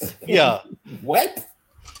babysitters. Yeah. What?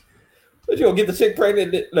 But you gonna get the chick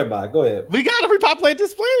pregnant? Never mind. Go ahead. We gotta repopulate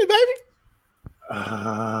this planet, baby.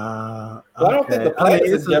 I don't think the planet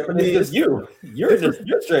is Jeopardy. It's just you.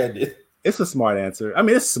 You're stranded. It's a smart answer. I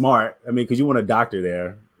mean, it's smart. I mean, because you want a doctor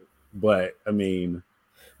there, but I mean,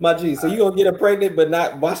 my G. So you gonna get her pregnant, but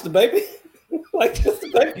not watch the baby? Like, what's the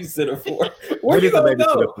babysitter for? What is the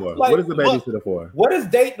babysitter for? Like, what is the babysitter for? What does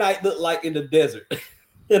date night look like in the desert,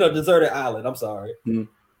 in a deserted island? I'm sorry, man.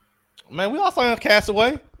 We all saw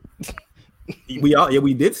Castaway.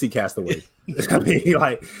 We did see Castaway. I mean,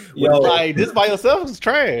 like, like this by yourself is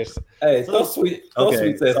trash. Hey, so sweet.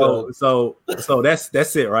 Okay, so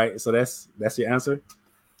that's it, right? So that's your answer.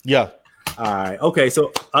 Yeah. All right. Okay.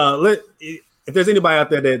 So if there's anybody out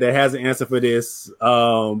there that has an answer for this,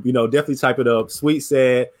 definitely type it up. Sweet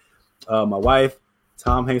said, my wife,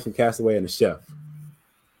 Tom Hanks from Castaway, and a chef.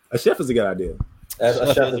 A chef is a good idea.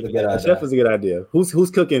 A chef is a good idea.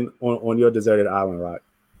 Who's cooking on your deserted island, Rock?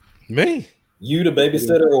 Me. You the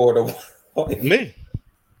babysitter or the me?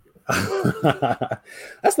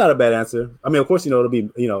 That's not a bad answer. I mean, of course, it'll be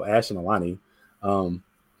Ash and Alani.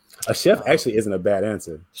 A chef actually isn't a bad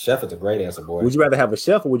answer. Chef is a great answer, boy. Would you rather have a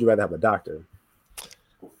chef or would you rather have a doctor?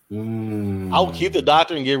 I would keep the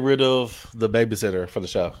doctor and get rid of the babysitter for the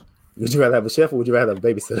chef. Would you rather have a chef or would you rather have a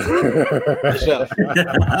babysitter?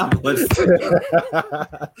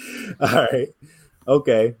 All right.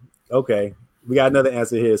 Okay. We got another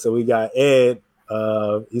answer here. So we got Ed.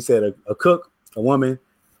 He said a cook, a woman,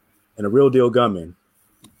 and a real deal gunman.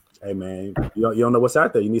 Hey, man, you don't know what's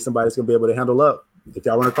out there. You need somebody that's going to be able to handle up if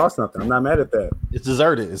y'all run across something. I'm not mad at that. It's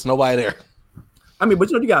deserted. It's nobody there. I mean,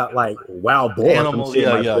 but you got like wild boars. Animals,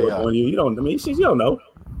 yeah. On you. You don't know.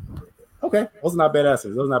 Okay, those are not bad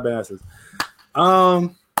answers.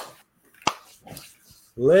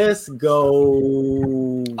 Let's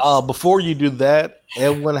go. Before you do that,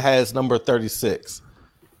 Edwin has number 36.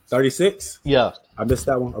 36? Yeah. I missed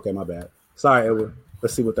that one. Okay, my bad. Sorry, Edwin.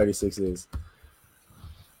 Let's see what 36 is.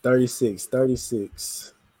 36.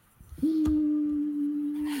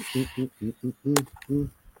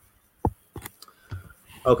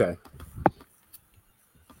 Okay.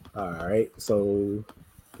 All right. So,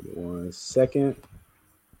 give me 1 second.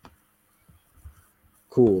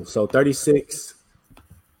 Cool. So 36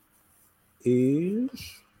 is.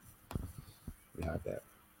 We have that.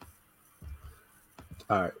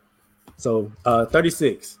 All right. So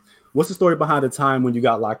 36. What's the story behind the time when you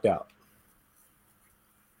got locked out?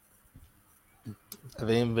 Have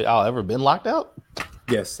y'all ever been locked out?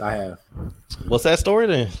 Yes, I have. What's that story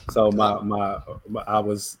then? So I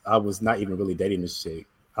was not even really dating this chick.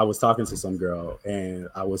 I was talking to some girl and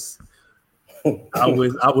I was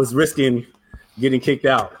risking getting kicked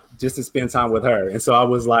out just to spend time with her. And so I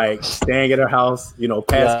was like staying at her house,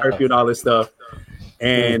 past curfew and all this stuff.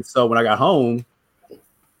 And so when I got home,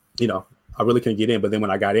 I really couldn't get in. But then when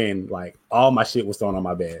I got in, like all my shit was thrown on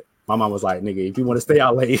my bed. My mom was like, nigga, if you want to stay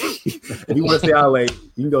out late, you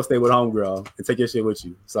can go stay with homegirl and take your shit with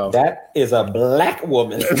you. So that is a black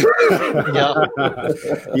woman.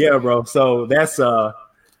 Yeah, bro. So that's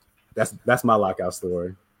my lockout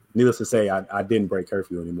story. Needless to say, I didn't break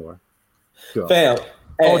curfew anymore. Go. Fam.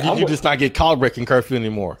 Or did you just not get caught breaking curfew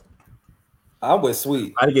anymore? I'm with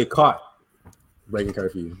Sweet. I didn't get caught breaking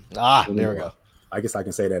curfew. There we go. I guess I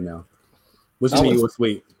can say that now. What you mean with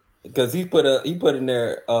Sweet? Because he put in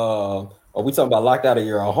there. Are we talking about locked out of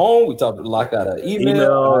your home? We talking locked out of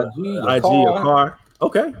email, IG, your car.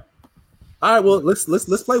 Okay. All right. Well, let's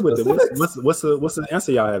play with it. What's the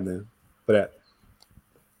answer y'all have then for that?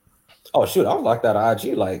 Oh shoot, I was locked out of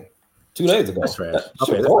IG like 2 days ago. That's trash.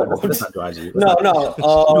 Okay, that's not do IG.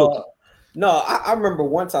 No. I remember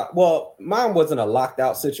one time. Well, mine wasn't a locked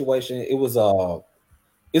out situation. It was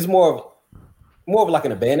it's more of like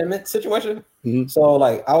an abandonment situation. Mm-hmm. So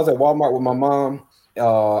like I was at Walmart with my mom.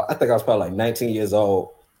 I think I was probably like 19 years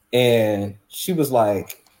old, and she was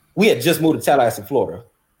like, we had just moved to Tallahassee, Florida.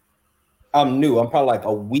 I'm new. I'm probably like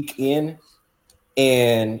a week in,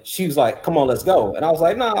 and she was like, "Come on, let's go." And I was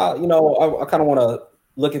like, "Nah, I kind of want to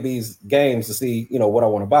look at these games to see, what I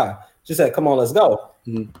want to buy." She said, "Come on, let's go."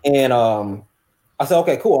 Mm-hmm. And I said,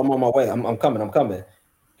 "Okay, cool. I'm on my way. I'm coming.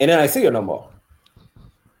 And then I see her no more.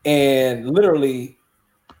 And literally,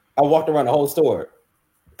 I walked around the whole store,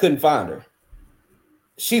 couldn't find her.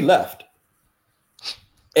 She left,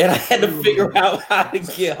 and I had to figure out how to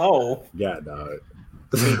get home. Yeah, dog.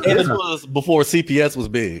 And this was before CPS was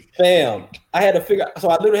big. Fam, I had to figure. So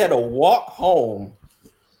I literally had to walk home.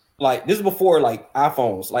 Like this is before like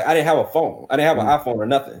iPhones. Like I didn't have a phone. I didn't have an iPhone or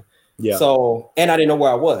nothing. Yeah. So and I didn't know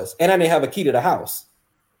where I was, and I didn't have a key to the house.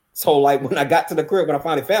 So like when I got to the crib, when I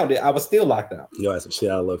finally found it, I was still locked out. Yo, that's some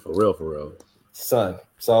shit I love for real, son.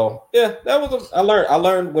 So yeah, that was I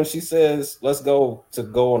learned when she says let's go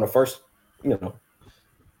on the first, And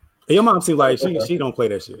your mom seems like she don't play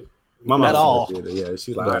that shit. My mom at all. Yeah,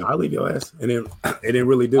 she's like, right, I'll leave your ass, and then it didn't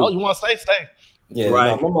really do. Oh, you want to stay? Yeah,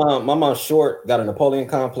 right. No, my mom's short, got a Napoleon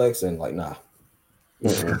complex, and like nah.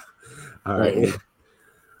 All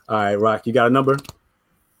right, Rock, you got a number?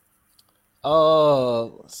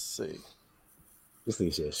 Let's see. This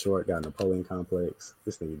nigga shit short, got a Napoleon complex.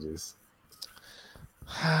 This nigga just.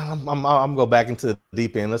 I'm gonna go back into the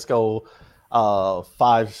deep end. Let's go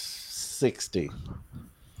 560.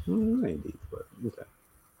 Ain't deep, but okay.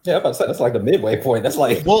 Yeah, I'm about to say that's like the midway point. That's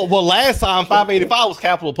like well, last time 585 was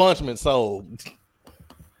capital punishment, so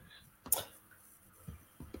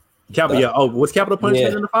capital. Yeah. Oh, was capital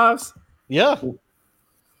punishment in the fives? Yeah.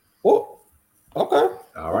 Oh, okay.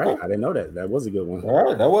 All right, I didn't know that. That was a good one. All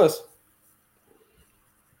right, that was.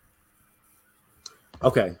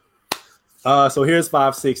 Okay. So here's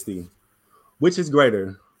 560. Which is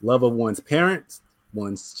greater, love of one's parents,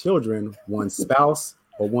 one's children, one's spouse,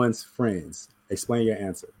 or one's friends? Explain your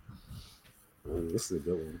answer. Ooh, this is a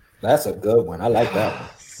good one. That's a good one. I like that one.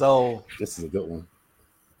 So this is a good one.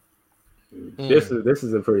 This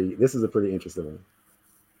is a pretty interesting one.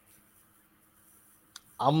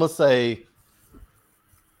 I'm gonna say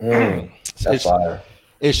that's fire.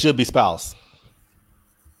 It should be spouse.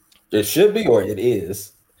 It should be, or it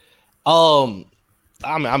is. I'm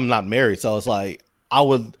not married, so it's like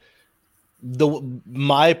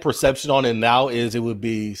my perception on it now is it would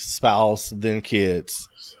be spouse, then kids,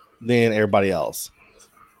 then everybody else.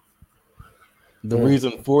 The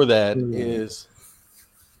reason for that is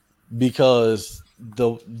because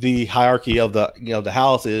the hierarchy of the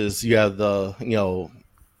house is you have the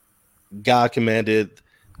God commanded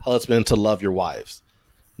husband to love your wives,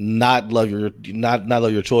 not love your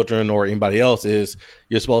children or anybody else. Is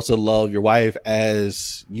you're supposed to love your wife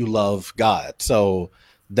as you love God. So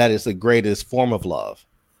that is the greatest form of love.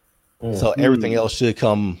 So everything else should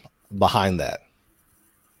come behind that.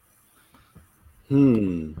 I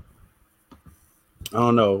don't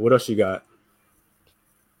know. What else you got?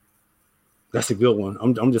 That's a good one.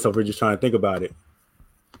 I'm just over here just trying to think about it.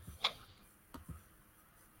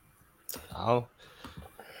 Oh,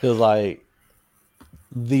 because like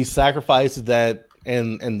the sacrifices that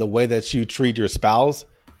and the way that you treat your spouse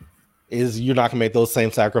is you're not gonna make those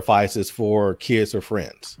same sacrifices for kids or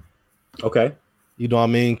friends. Okay. You know what I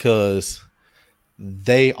mean? Because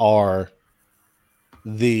they are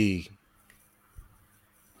the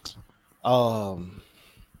so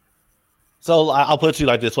I'll put you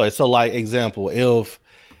like this way. So like example, if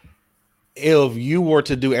you were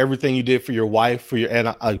to do everything you did for your wife,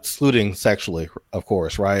 and excluding sexually, of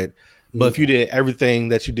course, right? Mm-hmm. But if you did everything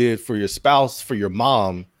that you did for your spouse, for your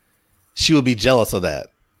mom, she would be jealous of that.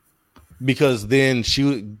 Because then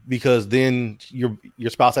your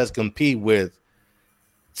spouse has to compete with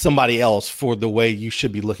somebody else for the way you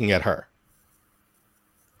should be looking at her.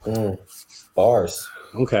 Bars.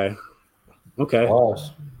 Okay.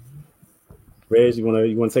 Bars. Reg, you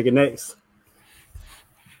wanna take it next?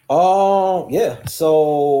 Yeah.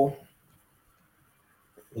 So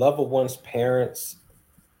love of one's parents,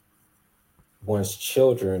 one's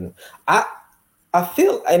children. I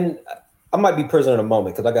feel, and I might be prisoner in a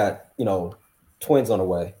moment because I got, twins on the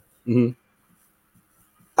way. Mm-hmm.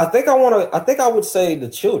 I think I would say the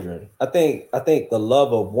children. I think the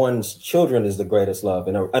love of one's children is the greatest love.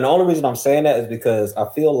 And the only reason I'm saying that is because I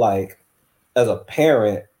feel like as a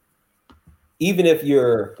parent, even if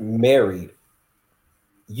you're married,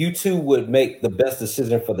 you two would make the best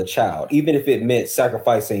decision for the child, even if it meant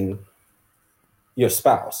sacrificing your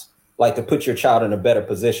spouse, like to put your child in a better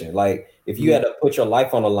position. Like if you had to put your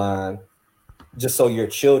life on the line just so your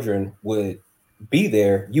children would be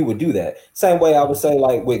there, you would do that. Same way I would say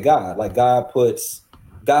like with God, like God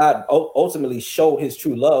ultimately showed his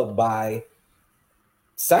true love by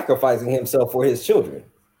sacrificing himself for his children,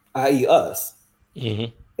 i.e. us.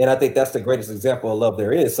 Mm-hmm. And I think that's the greatest example of love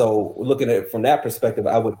there is. So looking at it from that perspective,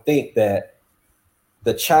 I would think that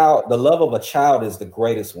the love of a child is the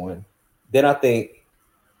greatest one. Then I think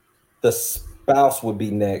the spouse would be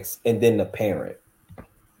next, and then the parent.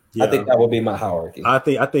 Yeah. I think that would be my hierarchy. I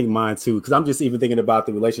think mine too, because I'm just even thinking about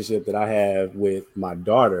the relationship that I have with my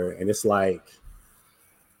daughter, and it's like,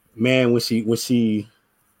 man, when she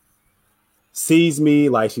sees me,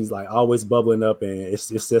 like she's like always bubbling up, and it's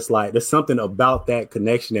just like there's something about that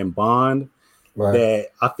connection and bond that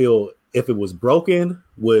I feel if it was broken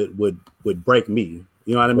would break me.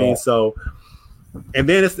 You know what I mean? So, and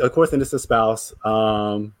then it's a spouse,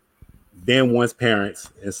 then one's parents,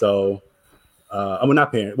 and so.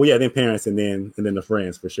 Not parents. Well, yeah, then parents, and then the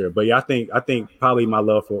friends for sure. But yeah, I think probably my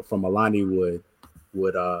love for Milani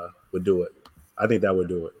would do it. I think that would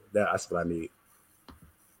do it. That's what I need.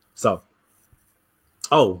 So,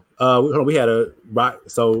 we had a Rock.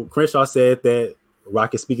 So Crenshaw said that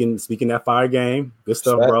Rock is speaking that fire game. Good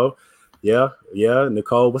stuff, bro. Yeah.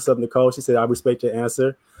 Nicole, what's up, Nicole? She said I respect your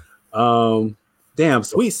answer. Damn,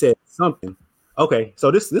 Sweet said something. Okay, so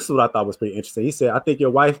this is what I thought was pretty interesting. He said I think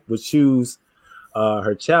your wife would choose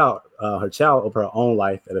her child of her own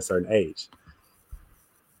life at a certain age.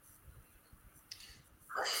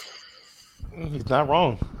 He's not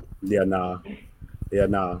wrong. Yeah, nah. I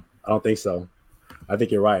don't think so. I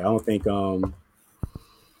think you're right. I don't think. I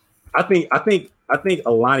think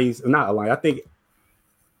Alani's not Alani. I think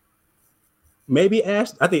maybe Ash.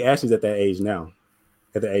 I think Ashley's at that age now.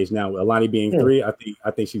 Alani being 3, I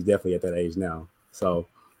think she's definitely at that age now. So,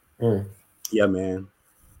 yeah, man.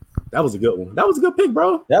 That was a good one. That was a good pick,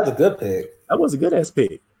 bro. That was a good pick. That was a good ass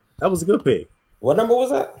pick. That was a good pick. What number was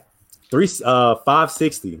that?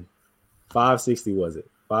 560. 560 was it?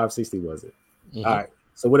 560 was it? Mm-hmm. All right.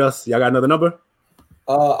 So what else? Y'all got another number?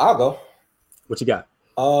 I'll go. What you got?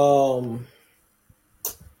 I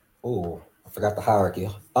forgot the hierarchy.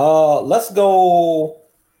 Let's go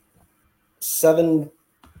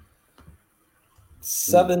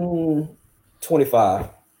 725.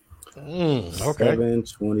 Okay.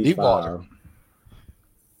 725.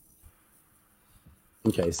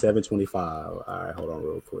 Okay, 725. All right, hold on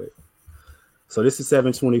real quick. So this is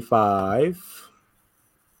 725.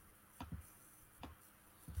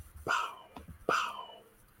 Bow.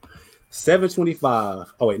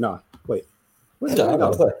 725. Oh, wait, no. Wait. Where's that?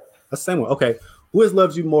 That's the same one. Okay. Who has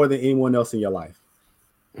loved you more than anyone else in your life?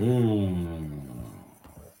 There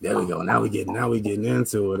we go. Now we getting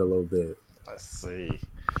into it a little bit. Let's see.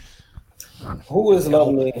 Who is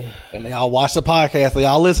loving me? And they all watch the podcast. They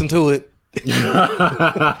all listen to it. Don't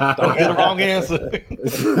get the wrong answer.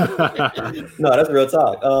 No, that's real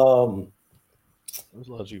talk. Who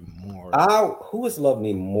loves you more? Who has loved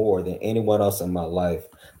me more than anyone else in my life?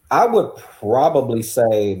 I would probably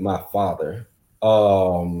say my father.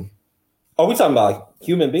 Are we talking about like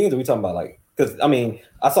human beings? Or are we talking about like? Because I mean,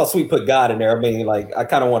 I saw Sweet put God in there. I mean, like I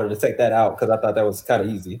kind of wanted to take that out because I thought that was kind of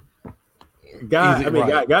easy. God is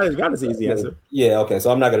an easy answer. Yeah, okay,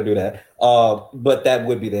 so I'm not gonna do that. But that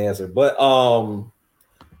would be the answer. But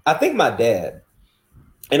I think my dad,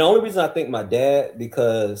 and the only reason I think my dad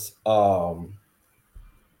because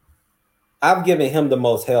I've given him the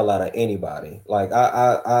most hell out of anybody. Like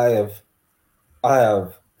I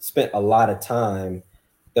have spent a lot of time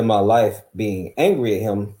in my life being angry at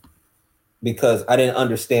him because I didn't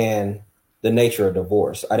understand the nature of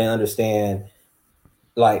divorce. I didn't understand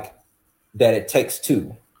like that it takes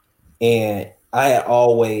two. And I had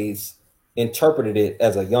always interpreted it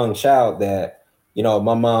as a young child that, you know,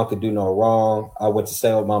 my mom could do no wrong. I went to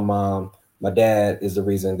stay with my mom my dad is the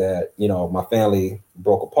reason that, you know, my family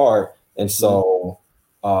broke apart. And so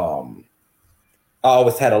I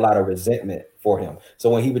always had a lot of resentment for him. So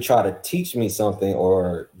when he would try to teach me something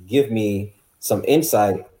or give me some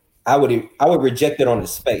insight, I would reject it on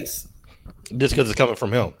his face. Just because it's coming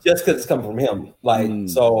from him. Just because it's coming from him. Like,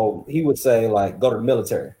 so he would say, like, go to the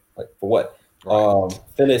military. Like, for what? Right.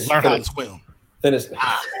 Learn how to swim. Finish. My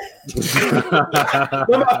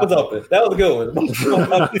mouth was open. That was a good one.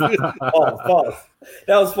 Pause.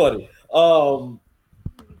 That was funny.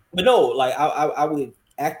 But no, like I would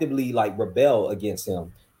actively like rebel against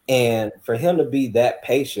him, and for him to be that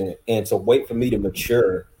patient and to wait for me to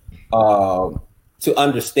mature, to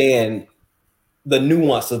understand the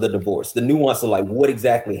nuance of the divorce, the nuance of like what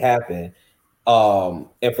exactly happened,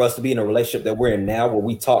 and for us to be in a relationship that we're in now, where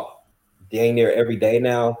we talk dang near every day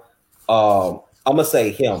now. I'm gonna say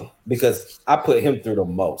him because I put him through the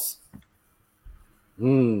most.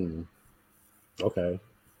 Okay.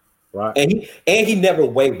 Right. And he never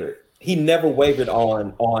wavered. He never wavered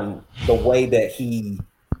on the way that he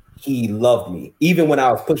loved me, even when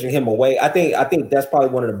I was pushing him away. I think that's probably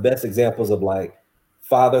one of the best examples of like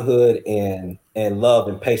fatherhood and love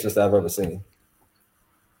and patience that I've ever seen.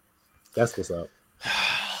 That's what's up.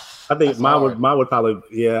 I think mine would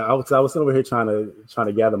probably I was over here trying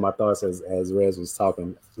to gather my thoughts as Rez was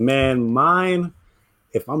talking. Man, mine,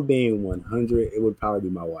 if I'm being 100, it would probably be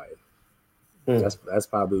my wife. That's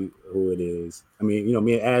probably who it is. I mean, you know,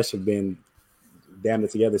 me and Ash have been damn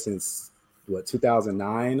it together since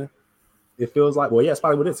 2009. It feels like, well, yeah, it's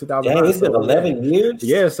probably what it is, 2009. It's been 11 years.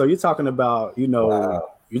 Yeah, so you're talking about, you know,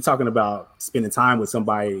 you're talking about spending time with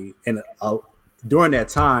somebody, and during that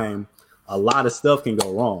time, a lot of stuff can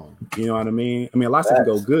go wrong. You know what I mean? I mean, a lot of stuff can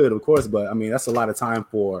go good, of course, but I mean, that's a lot of time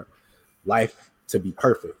for life to be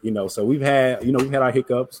perfect. You know, so we've had our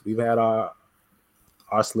hiccups, we've had our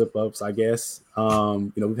slip ups, I guess.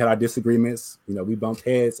 You know, we've had our disagreements. You know, we bumped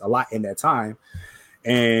heads a lot in that time,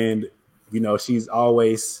 and you know, she's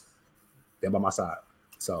always been by my side.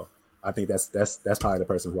 So I think that's probably the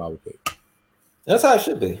person who I would pick. That's how it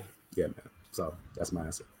should be. Yeah, man. So that's my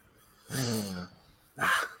answer.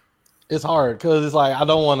 It's hard because it's like I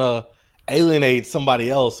don't want to alienate somebody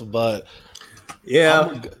else, but yeah,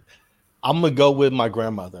 I'm gonna go with my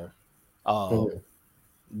grandmother. The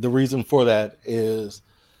reason for that is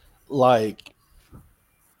like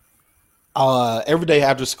every day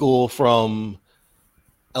after school, from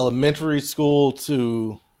elementary school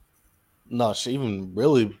to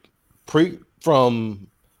from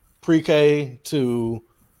pre-K to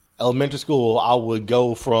elementary school, I would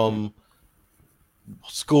go from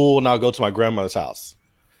school and I'll go to my grandmother's house,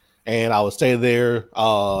 and I would stay there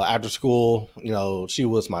after school. You know, she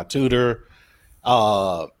was my tutor,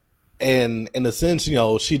 and in a sense, you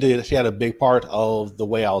know, she had a big part of the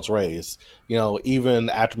way I was raised. You know, even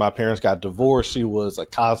after my parents got divorced, she was a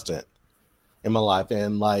constant in my life,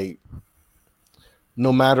 and like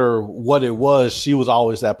no matter what it was, she was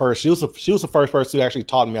always that person. She was the first person who actually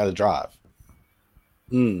taught me how to drive.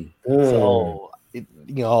 So you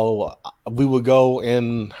know, we would go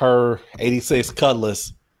in her 86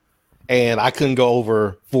 Cutlass, and I couldn't go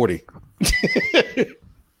over 40.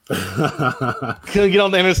 Couldn't get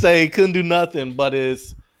on the interstate, couldn't do nothing. But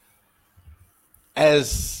it's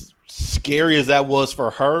as scary as that was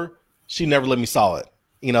for her, she never let me saw it.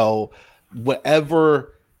 You know,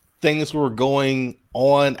 whatever things were going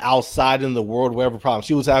on outside in the world, whatever problems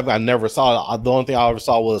she was having, I never saw it. The only thing I ever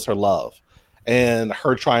saw was her love and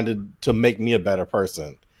her trying to make me a better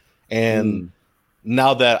person. And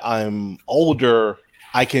now that I'm older,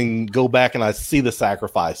 I can go back and I see the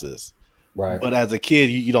sacrifices. Right. But as a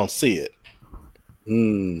kid, you don't see it.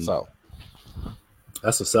 So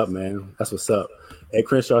that's what's up, man. That's what's up. Ed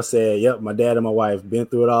Crenshaw said, yep, my dad and my wife been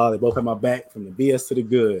through it all. They both had my back from the BS to the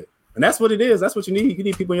good. And that's what it is. That's what you need. You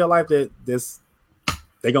need people in your life they're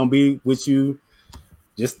gonna be with you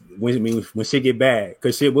just when shit get bad,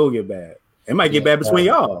 because shit will get bad. It might get bad between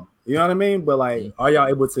y'all. You know what I mean? But like, are y'all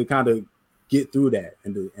able to kind of get through that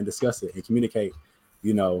and discuss it and communicate,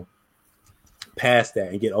 you know, past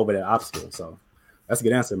that and get over that obstacle? So that's a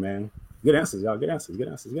good answer, man. Good answers, y'all. Good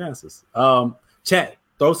answers. Chat,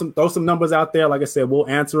 throw some numbers out there. Like I said, we'll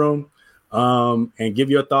answer them and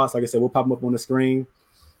give your thoughts. Like I said, we'll pop them up on the screen,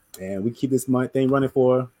 and we keep this thing running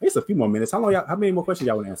for a few more minutes. How many more questions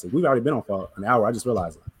y'all want to answer? We've already been on for an hour. I just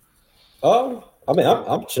realized it. I mean,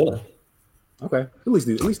 I'm chilling. Okay, at least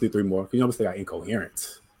do 3 more. You know, we still got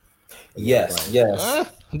incoherence. Yes.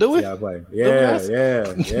 Do we? Yeah,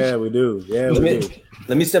 we do. Yeah,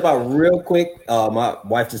 let me step out real quick. My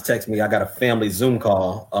wife just texted me. I got a family Zoom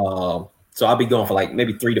call. So I'll be going for like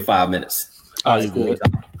maybe 3 to 5 minutes. Oh, you good?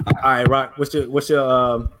 All right, Rock. What's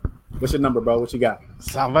your number, bro? What you got?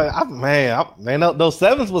 So, man, those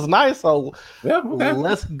sevens was nice. So okay.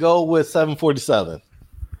 Let's go with 747.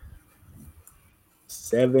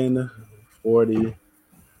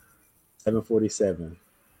 747.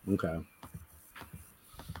 Okay.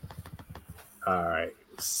 All right.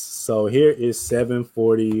 So here is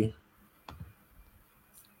 740.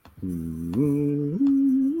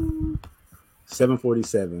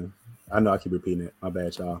 747. I know I keep repeating it. My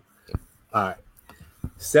bad, y'all. All right.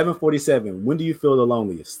 747. When do you feel the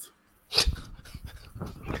loneliest?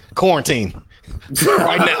 Quarantine.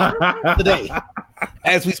 Right now. Today.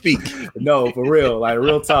 As we speak. No, for real. Like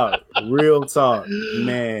real talk. Real talk.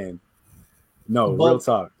 Man. No, real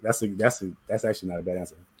talk. That's actually not a bad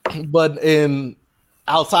answer. But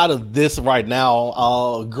outside of this right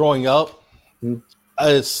now, growing up,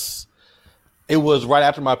 it was right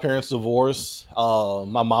after my parents' divorce.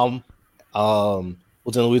 My mom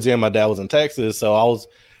was in Louisiana, my dad was in Texas, so I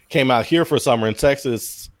came out here for summer in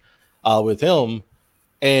Texas with him,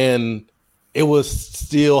 and it was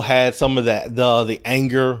still had some of that the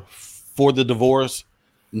anger for the divorce,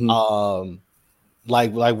 like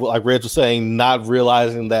Reg was saying, not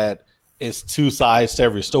realizing that it's two sides to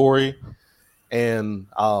every story, and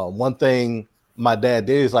one thing my dad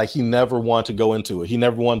did is like he never wanted to go into it. He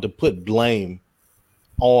never wanted to put blame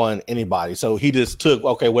on anybody. So he just took,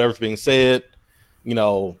 okay, whatever's being said,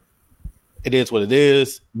 it is what it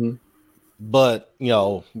is. Mm-hmm. But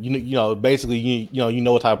basically, you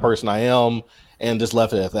know what type of person I am, and just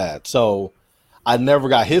left it at that. So I never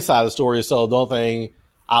got his side of the story. So the only thing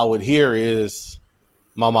I would hear is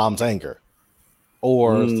my mom's anger,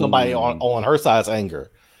 or somebody on her side's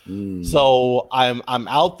anger. So I'm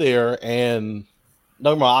out there, and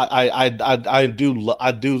no, I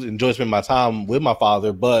do enjoy spending my time with my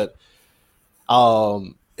father, but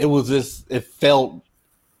it felt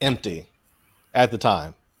empty at the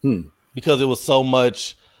time because it was so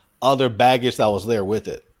much other baggage that was there with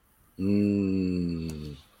it.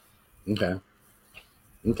 Okay.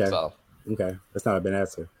 Okay, that's not a bad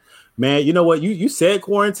answer, man. You know what? You said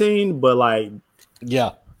quarantine, but like,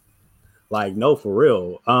 yeah. Like, no, for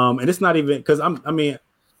real. And it's not even because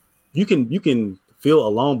you can feel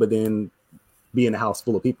alone, but then be in a house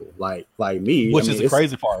full of people like me, which is the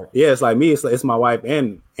crazy part. Yeah, it's like me. It's my wife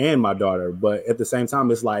and my daughter, but at the same time,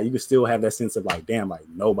 it's like you can still have that sense of like, damn, like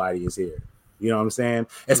nobody is here. You know what I'm saying?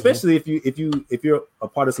 Especially if you're a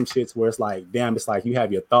part of some shits where it's like, damn, it's like you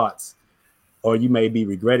have your thoughts, or you may be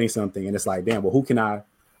regretting something, and it's like, damn, well, who can I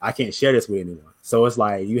can't share this with anyone. So it's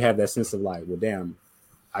like you have that sense of like, well, damn,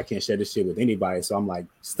 I can't share this shit with anybody, so I'm like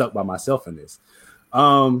stuck by myself in this.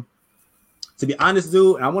 To be honest,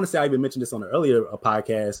 dude, and I want to say I even mentioned this on an earlier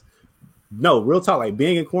podcast. No, real talk, like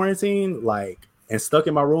being in quarantine, like, and stuck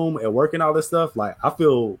in my room at work and all this stuff, like I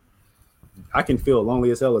can feel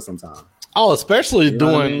lonely as hell sometimes. Oh, especially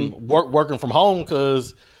doing working from home,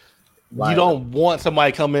 because you don't want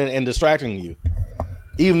somebody coming and distracting you.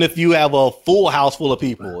 Even if you have a full house full of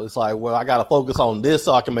people, it's like, well, I got to focus on this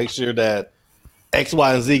so I can make sure that X,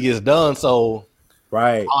 Y, and Z gets done. So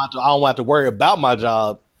I don't have to worry about my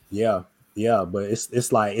job. Yeah, but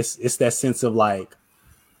it's like it's that sense of like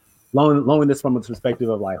loneliness from a perspective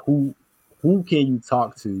of like who can you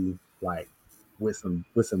talk to like with some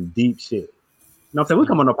deep shit. You know what I'm saying? We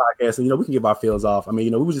come on a podcast and we can get our feels off. I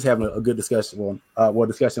mean, we were just having a good discussion,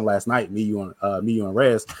 discussion last night, me, you, and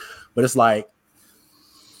Rez. But it's like,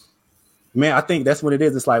 man, I think that's what it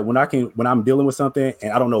is. It's like when I'm dealing with something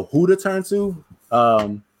and I don't know who to turn to,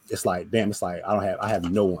 it's like, damn, it's like I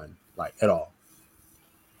have no one like at all.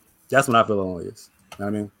 That's when I feel loneliest. You know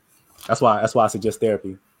what I mean? That's why I suggest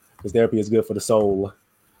therapy, because therapy is good for the soul.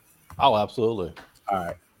 Oh, absolutely. All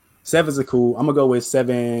right. 7s are cool. I'm gonna go with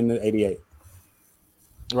 788.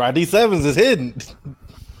 Right, these 7s is hidden.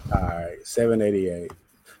 All right, 788.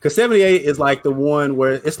 Because 78 is like the one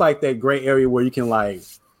where it's like that gray area where you can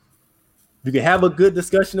have a good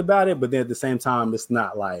discussion about it, but then at the same time, it's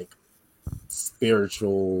not like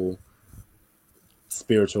spiritual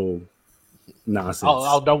nonsense.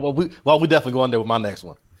 We definitely going there with my next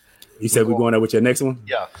one. You said we're going there with your next one?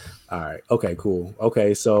 Yeah. All right. Okay, cool.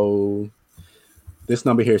 Okay, so this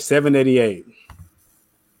number here, 788.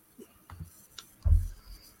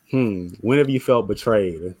 When have you felt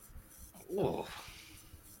betrayed? Ooh.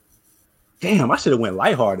 Damn, I should have went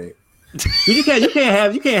lighthearted. You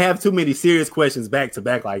can't have too many serious questions back to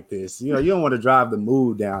back like this. You don't want to drive the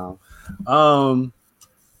mood down.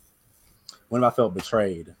 When have I felt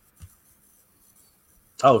betrayed?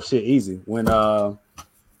 Oh shit, easy. When my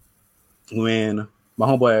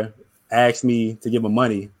homeboy asked me to give him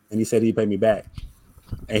money and he said he'd pay me back,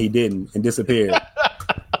 and he didn't and disappeared.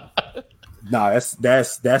 Nah,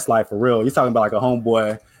 that's like for real. You're talking about like a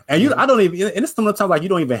homeboy, and I don't even. And it's sometimes like you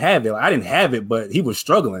don't even have it. Like I didn't have it, but he was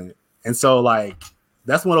struggling, and so like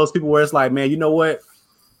that's one of those people where it's like, man, you know what?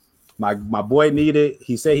 My boy needed.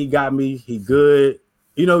 He said he got me. He good.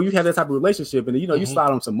 You know, you have that type of relationship, and you slide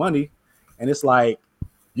on some money, and it's like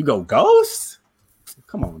you go ghost.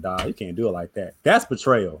 Come on, dog. You can't do it like that. That's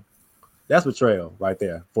betrayal. That's betrayal right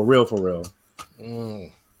there. For real, for real.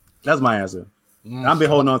 That's my answer. I've been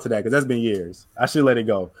holding on to that because that's been years. I should let it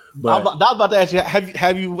go. But I was about to ask you,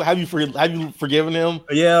 have you forgiven him?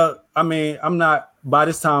 Yeah, I mean, I'm not by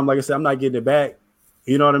this time. Like I said, I'm not getting it back.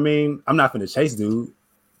 You know what I mean? I'm not gonna chase dude.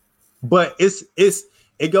 But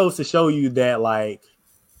it goes to show you that, like,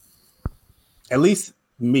 at least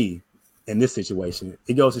me in this situation,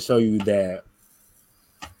 it goes to show you that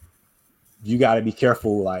you got to be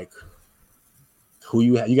careful, like who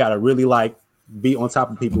you got to really like be on top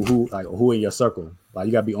of people who in your circle. Like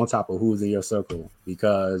you got to be on top of who's in your circle,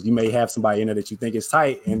 because you may have somebody in there that you think is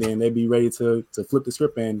tight, and then they be ready to flip the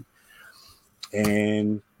script and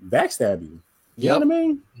backstab you. You know what I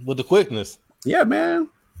mean? With the quickness. Yeah, man.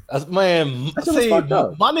 Man, see,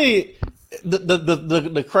 money.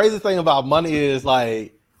 The crazy thing about money is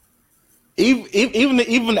like,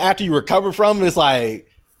 even after you recover from it, it's like,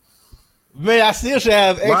 man, I still should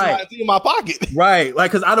have extra in my pocket. Right.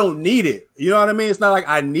 Like, because I don't need it. You know what I mean? It's not like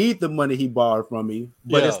I need the money he borrowed from me,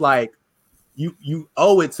 but it's like you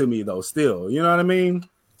owe it to me though still. You know what I mean?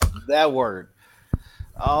 That word.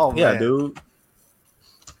 Oh, yeah, man. dude.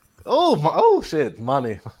 Oh, shit.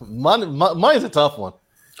 Money is a tough one.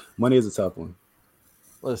 Money is a tough one.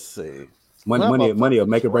 Let's see. Money will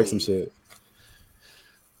make or break some shit.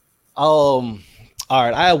 All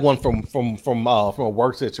right, I have one from a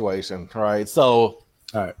work situation. Right, so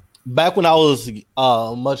all right, back when I was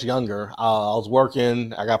much younger, I was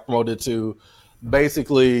working. I got promoted to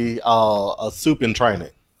basically a soup in training.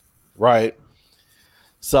 Right,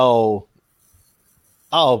 so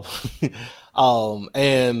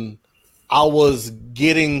and I was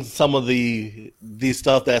getting some of the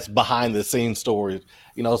stuff that's behind the scenes stories.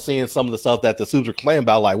 You know, seeing some of the stuff that the soups are complaining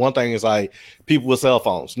about. Like one thing is like people with cell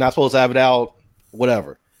phones not supposed to have it out,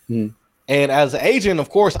 whatever. And as an agent, of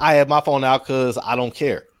course, I have my phone out because I don't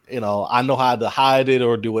care. You know, I know how to hide it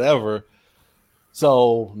or do whatever.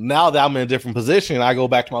 So now that I'm in a different position, I go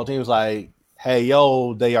back to my team. It's like, hey,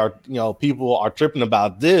 yo, they are, you know, people are tripping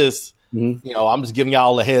about this. You know, I'm just giving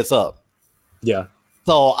y'all a heads up. Yeah.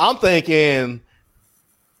 So I'm thinking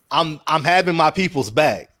I'm having my people's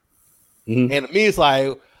back. And to me, it's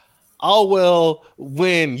like, oh, well,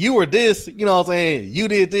 when you were this, you know what I'm saying? You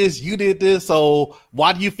did this. So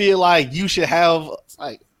why do you feel like you should have,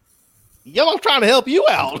 like, yo, I'm trying to help you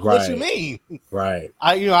out. Right. What you mean? Right.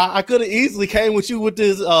 I could have easily came with you with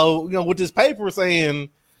this, with this paper saying,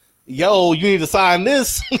 yo, you need to sign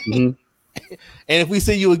this. And if we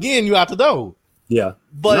see you again, you out the door. Yeah.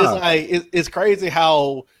 But it's like, it's crazy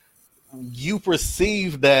how you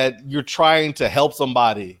perceive that you're trying to help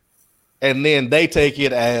somebody, and then they take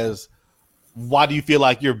it as, why do you feel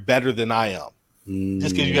like you're better than I am?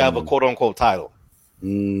 Just because you have a quote unquote title.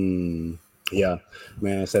 Yeah,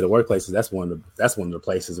 man. So the workplaces, that's one of the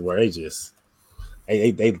places where they just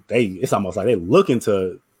they it's almost like they're looking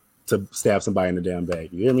to stab somebody in the damn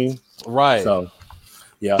back. You hear me? Right. So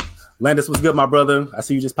yeah. Landis, what's good, my brother? I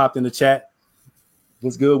see you just popped in the chat.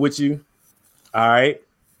 What's good with you? All right,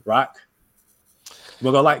 Rock.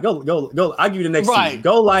 We'll go light. Go. I'll give you the next two.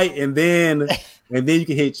 Go light, and then you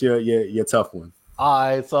can hit your tough one. All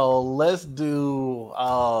right, so let's do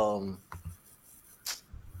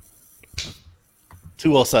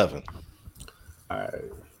 207. All right.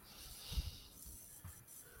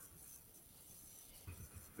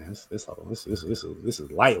 Man, this is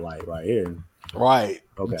light right here. Right.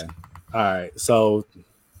 Okay. All right. So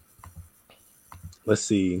let's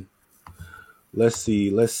see. We're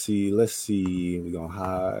gonna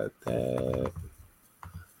hide that.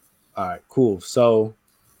 All right, cool. So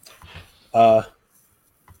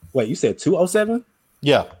wait, you said 207?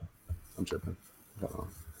 Yeah. I'm tripping. Hold on.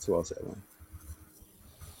 207.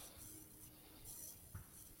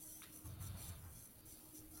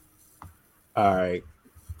 All right.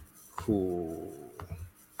 Cool.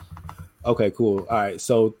 Okay, cool. All right.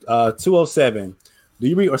 So 207. Do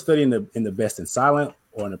you read or study in the best in silent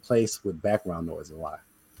or in a place with background noise, and why?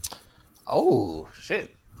 Oh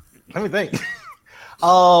shit. Let me think.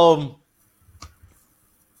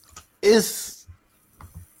 It's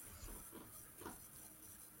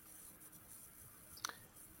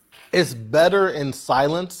better in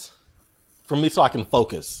silence for me so I can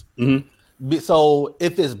focus. So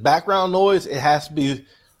if it's background noise, it has to be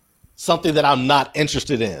something that I'm not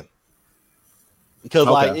interested in. Because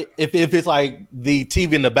like if it's like the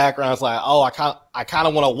TV in the background, it's like, oh, I kind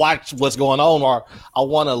of want to watch what's going on, or I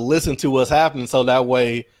want to listen to what's happening, so that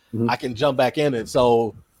way I can jump back in it.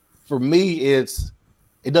 So for me, it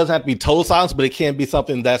doesn't have to be total silence, but it can be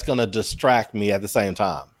something that's going to distract me at the same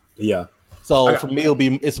time. Yeah. So for me,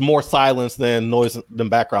 it's more silence than noise, than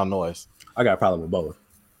background noise. I got a problem with both.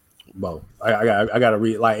 I got to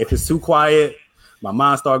read. Like if it's too quiet, my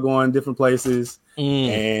mind start going different places.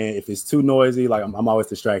 And if it's too noisy, like I'm always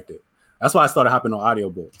distracted. That's why I started hopping on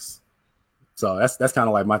audiobooks. So that's kind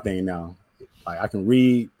of like my thing now. Like I can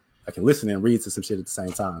listen and read to some shit at the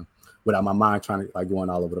same time without my mind trying to like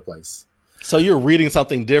going all over the place. So you're reading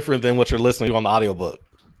something different than what you're listening to on the audiobook.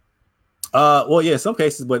 Well, yeah, in some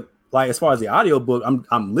cases, but like as far as the audiobook,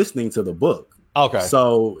 I'm listening to the book. Okay.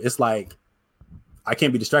 So it's like I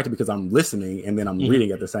can't be distracted because I'm listening and then I'm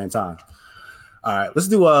reading at the same time. All right, let's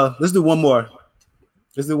do one more.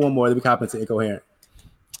 Let's do one more. Then we hop into Incoherent.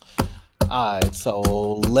 All right, so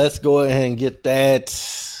let's go ahead and get that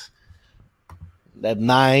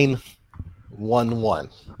 911.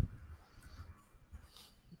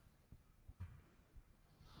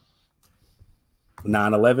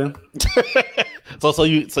 So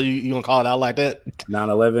you gonna call it out like that?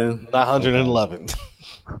 911. 911.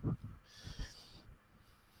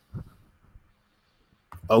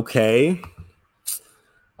 Okay.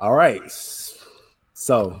 All right.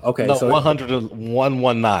 So, okay. No, so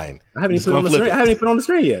 119. I haven't even put on the screen. I haven't even put on the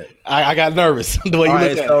screen yet. I got nervous the way you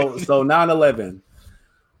looked at it. So 911.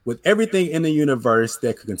 With everything in the universe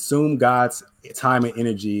that could consume God's time and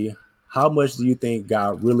energy, how much do you think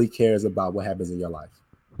God really cares about what happens in your life?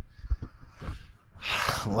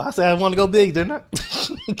 Well, I said I want to go big, didn't I?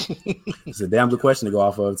 It's a damn good question to go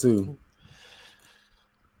off of, too.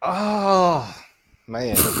 Oh,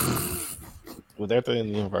 man. With everything in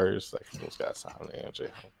the universe, like it's got time and energy.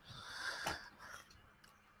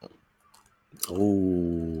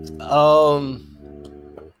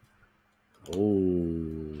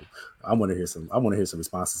 I want to hear some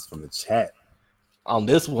responses from the chat on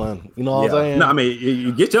this one. You know what I'm saying? No, I mean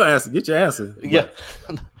you get your answer. Get your answer. Yeah.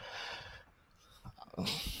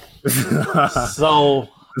 So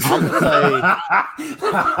I'm gonna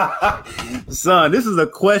say, son, this is a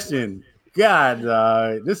question. God,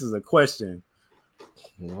 this is a question.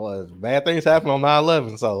 Well, bad things happen on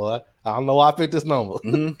 9/11, so I don't know why I picked this number.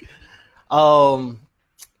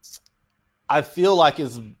 I feel like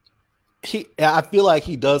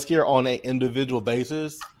he does care on an individual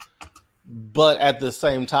basis, but at the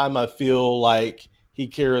same time, I feel like he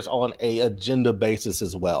cares on a agenda basis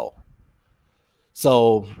as well.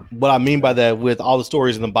 So what I mean by that, with all the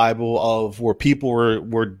stories in the Bible of where people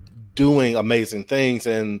were doing amazing things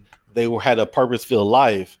and they had a purpose-filled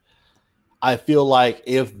life, I feel like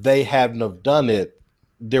if they hadn't have done it,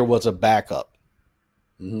 there was a backup.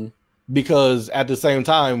 Because at the same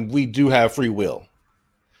time, we do have free will.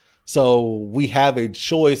 So we have a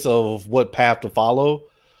choice of what path to follow.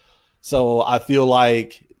 So I feel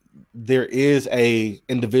like there is a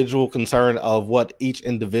individual concern of what each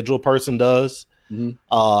individual person does,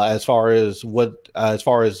 as far as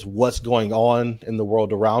what's going on in the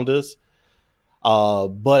world around us.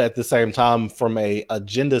 But at the same time, from a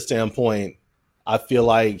agenda standpoint, I feel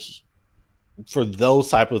like for those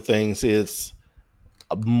type of things, it's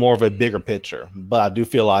more of a bigger picture. But I do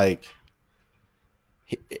feel like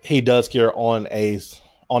he does care on a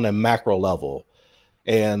macro level.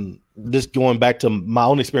 And just going back to my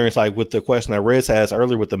own experience, like with the question that Rez asked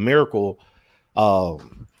earlier with the miracle,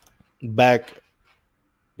 back,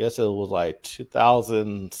 I guess it was like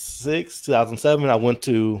 2006, 2007, I went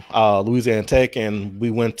to Louisiana Tech, and we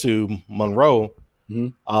went to Monroe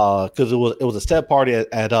because it was a step party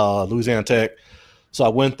at Louisiana Tech. So I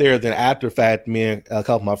went there. Then after fact, me and a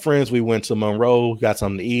couple of my friends, we went to Monroe, got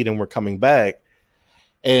something to eat, and we're coming back.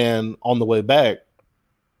 And on the way back,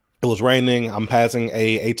 it was raining. I'm passing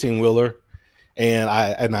a 18-wheeler, and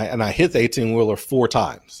I hit the 18-wheeler 4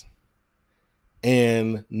 times,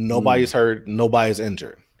 and nobody's hurt, nobody's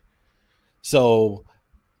injured. So,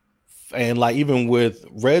 and like even with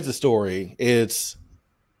Red's story,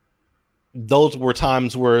 those were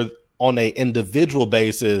times where on a individual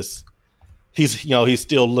basis, he's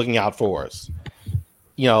still looking out for us,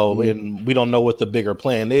 and we don't know what the bigger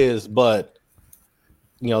plan is, but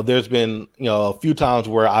there's been, a few times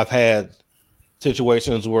where I've had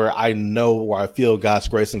situations where I know, where I feel God's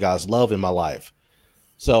grace and God's love in my life.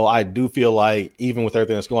 So I do feel like even with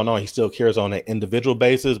everything that's going on, he still cares on an individual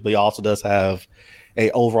basis, but he also does have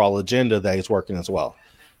a overall agenda that he's working as well.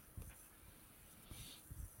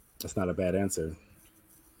 That's not a bad answer.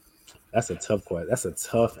 That's a tough question. That's a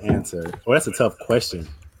tough answer. Or that's a tough question.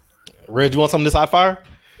 Red, you want some of this hot fire?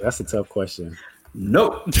 That's a tough question.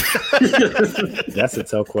 Nope. That's a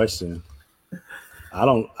tough question. I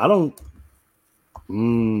don't.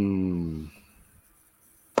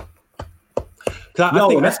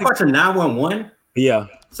 That's question 911. Yeah.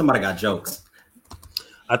 Somebody got jokes.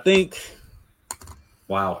 I think.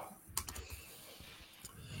 Wow.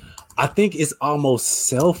 I think it's almost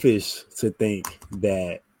selfish to think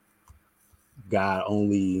that God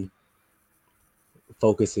only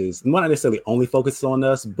focuses, not necessarily only focuses on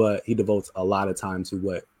us, but he devotes a lot of time to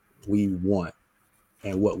what we want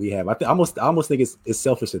and what we have. I almost think it's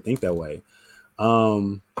selfish to think that way.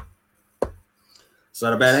 It's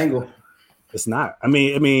not a bad angle. It's not. I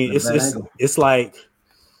mean, it's like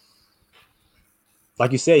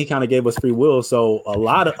you said, he kind of gave us free will. So a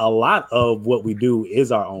lot of what we do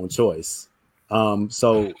is our own choice.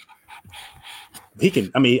 So he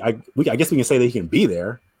can, I guess we can say that he can be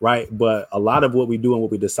there, right? But a lot of what we do and what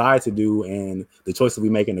we decide to do and the choices we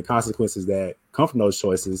make and the consequences that come from those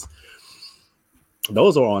choices,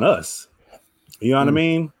 those are on us. You know what I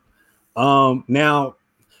mean? Now,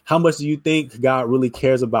 how much do you think God really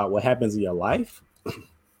cares about what happens in your life?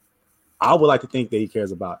 I would like to think that he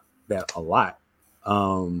cares about that a lot.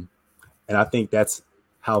 And I think that's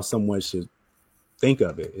how someone should think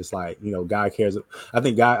of it. It's like, God cares. I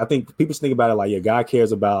think people should think about it like, yeah, God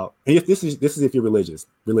cares about, and if this is if you're religious,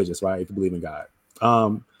 right? If you believe in God.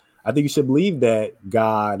 I think you should believe that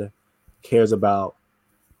God cares about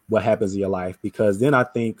what happens in your life, because then I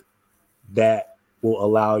think that will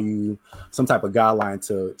allow you some type of guideline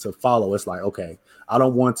to follow. It's like, okay, I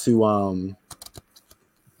don't want to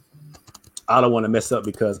mess up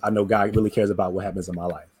because I know God really cares about what happens in my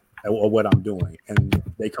life or what I'm doing, and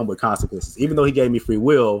they come with consequences. Even though he gave me free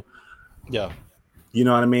will, yeah, you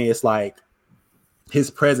know what I mean? It's like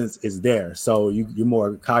his presence is there, so you're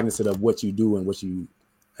more cognizant of what you do and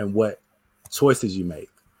what choices you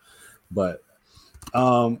make. But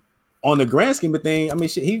on the grand scheme of thing, I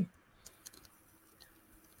mean,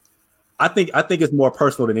 I think it's more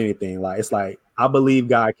personal than anything. Like, it's like, I believe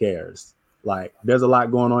God cares. Like, there's a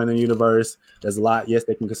lot going on in the universe. There's a lot, yes,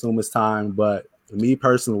 they can consume his time, but for me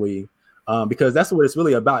personally, because that's what it's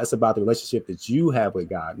really about. It's about the relationship that you have with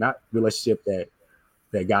God, not the relationship that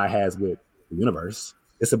God has with the universe.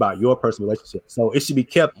 It's about your personal relationship. So it should be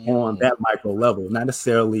kept on that micro level, not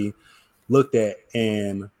necessarily looked at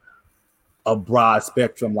in a broad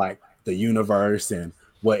spectrum like the universe and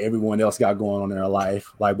what everyone else got going on in their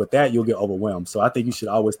life. Like, with that, you'll get overwhelmed. So I think you should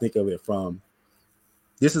always think of it from,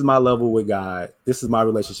 this is my level with God, this is my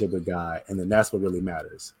relationship with God, and then that's what really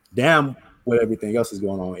matters. Damn what everything else is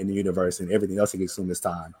going on in the universe and everything else that consumes this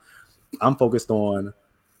time. I'm focused on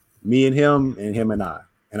me and him and I.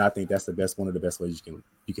 And I think that's one of the best ways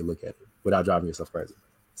you can look at it without driving yourself crazy.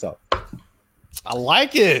 So I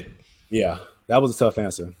like it. Yeah, that was a tough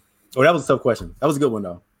answer. Oh, that was a tough question. That was a good one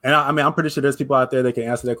though. And I'm pretty sure there's people out there that can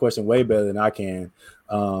answer that question way better than I can.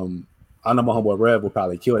 I know my homeboy Rev will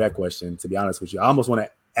probably kill that question, to be honest with you. I almost want to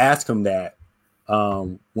ask him that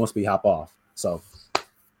once we hop off. So,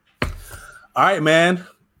 all right, man.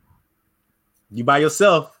 You by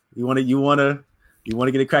yourself. You want to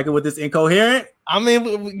get it cracking with this Incoherent? I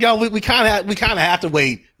mean, we kind of have to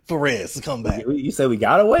wait for Rez to come back. You say we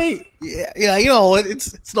gotta wait? Yeah.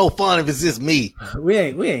 It's no fun if it's just me. We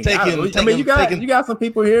ain't. You got some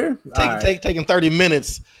people here. Taking 30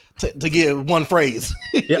 minutes to get one phrase.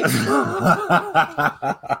 Yeah.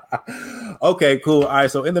 Okay, cool. All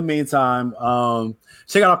right. So in the meantime,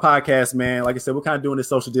 check out our podcast, man. Like I said, we're kind of doing this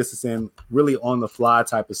social distancing, really on the fly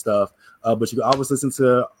type of stuff. But you can always listen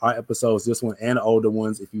to our episodes, this one and older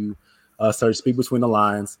ones, if you search Speak Between the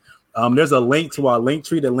Lines. There's a link to our link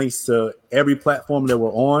tree that links to every platform that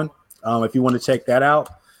we're on. If you want to check that out.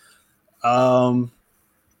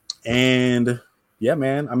 And yeah,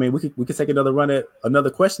 man, I mean, we could take another run at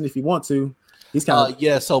another question if you want to. He's kind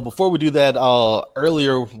of So before we do that,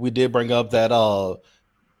 earlier we did bring up that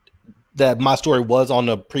that my story was on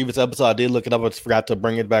the previous episode. I did look it up. I just forgot to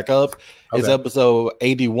bring it back up. Okay. It's episode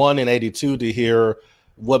 81 and 82 to hear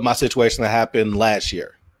what my situation that happened last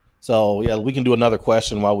year. So yeah, we can do another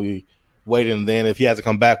question while we wait, and then if he has to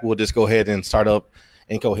come back, we'll just go ahead and start up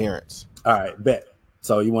Incoherence. All right, bet.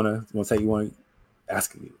 So you want to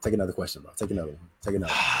ask? Take another question, bro. Take another one.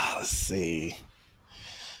 Let's see.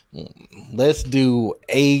 Let's do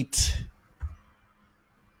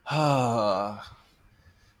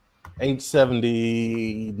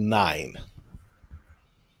 879.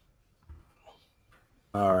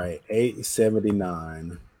 All right,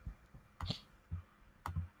 879.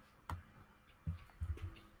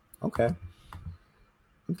 Okay.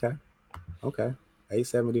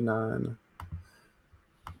 879.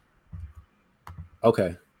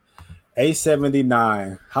 Okay.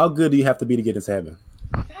 879. How good do you have to be to get into heaven?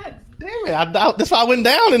 God damn it! I doubt that's why I went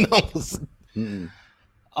down in numbers.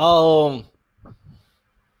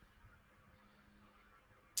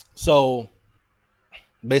 So,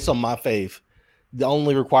 based on my faith, the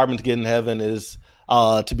only requirement to get in heaven is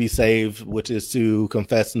to be saved, which is to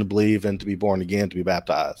confess and to believe and to be born again, to be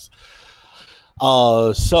baptized.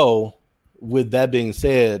 So, with that being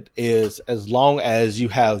said, is as long as you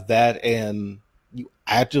have that and you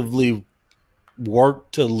actively work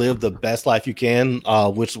to live the best life you can,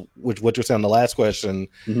 which what you're saying in the last question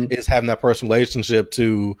is having that personal relationship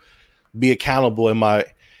to be accountable.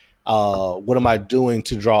 What am I doing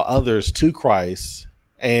to draw others to Christ?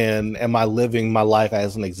 And am I living my life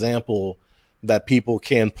as an example that people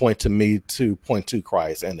can point to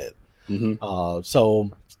Christ in it? So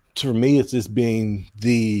to me, it's just being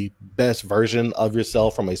the best version of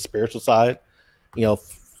yourself from a spiritual side.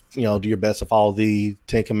 Do your best to follow the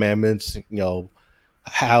 10 Commandments,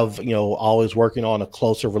 have, always working on a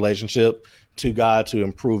closer relationship to God to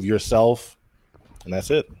improve yourself. And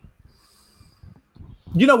that's it.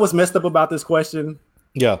 You know what's messed up about this question?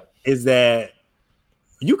 Yeah. Is that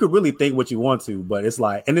you could really think what you want to, but it's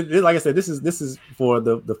like, and like I said, this is for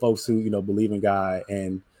the folks who, believe in God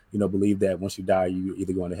and, believe that once you die, you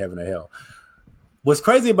either go into heaven or hell. What's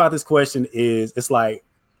crazy about this question is it's like,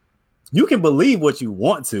 you can believe what you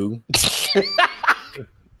want to. It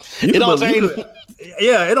don't change.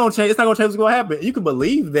 It don't change. It's not gonna change what's gonna happen. You can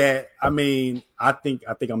believe that. I mean, I think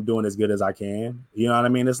I'm doing as good as I can. You know what I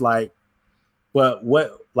mean? It's like, but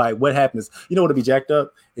what happens? You know what would be jacked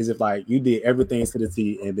up is if like you did everything to the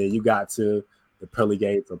T and then you got to the pearly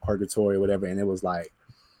gates or purgatory or whatever, and it was like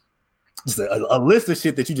just a list of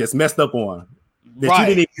shit that you just messed up on. That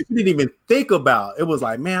you didn't even think about. It was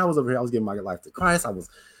like, man, I was over here, I was giving my life to Christ. I was,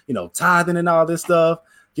 tithing and all this stuff,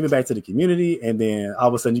 giving back to the community, and then all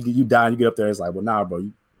of a sudden you die and you get up there. It's like, well, nah, bro,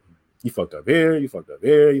 you fucked up here, you fucked up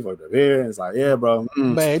here, you fucked up here. And it's like, yeah, bro.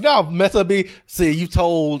 Man, y'all mess up. You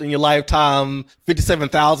told in your lifetime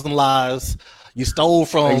 57,000 lies. You stole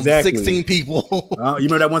from 16 people. You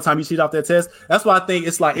remember that one time you cheated off that test? That's why I think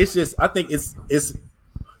it's like, it's just, I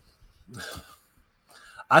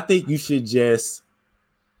think you should just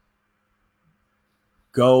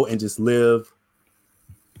go and just live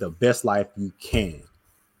the best life you can.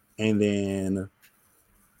 And then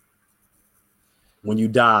when you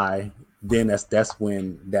die, then that's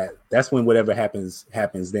when whatever happens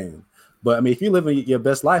then. But I mean, if you live your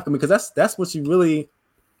best life, I mean, because that's what you really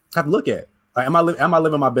have to look at. Like, am I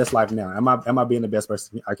living my best life now? Am I being the best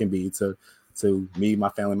person I can be to me, my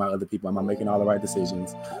family, my other people? Am I making all the right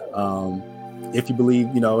decisions? If you believe,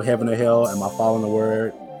 heaven or hell, am I following the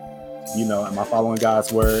word? Am I following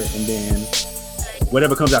God's word? And then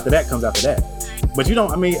whatever comes after that comes after that. But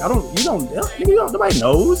nobody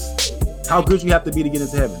knows how good you have to be to get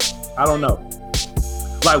into heaven. I don't know.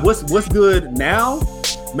 Like what's good now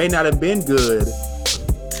may not have been good,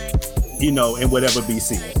 in whatever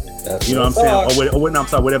BC. That's what I'm saying? Or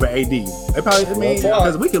whatever AD. It probably,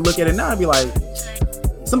 because we could look at it now and be like,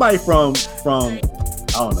 somebody from I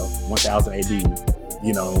don't know, 1000 AD,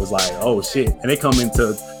 was like, oh shit. And they come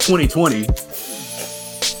into 2020.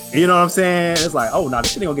 You know what I'm saying? It's like, oh, no,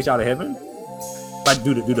 this shit ain't gonna get y'all to heaven. Like,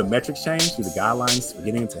 do the metrics change? Do the guidelines for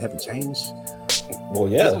getting into heaven change? Well,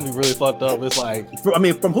 yeah. That's gonna be really fucked up. It's like, from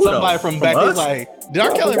who? Somebody from back then, like, did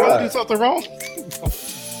R. Kelly really do something wrong?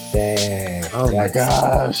 Dang. Oh my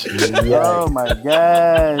gosh. Oh my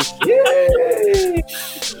gosh. Yay.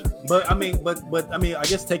 But I mean, I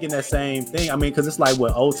guess taking that same thing, because it's like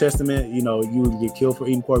what Old Testament, you would get killed for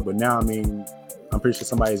eating pork, but now, I'm pretty sure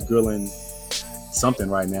somebody's grilling something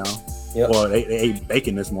right now, or they ate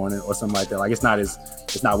bacon this morning or something like that. Like it's not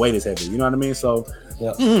weight as heavy. You know what I mean? So,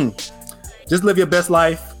 just live your best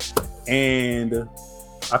life, and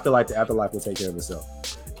I feel like the afterlife will take care of itself.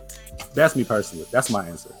 That's me personally. That's my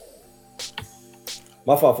answer.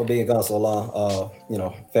 My fault for being gone so long.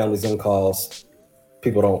 Family Zoom calls.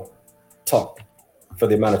 People don't talk for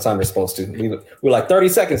the amount of time they're supposed to. We're like 30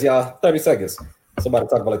 seconds, y'all. 30 seconds. Somebody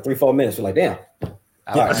talk about like 3-4 minutes. We're like, damn.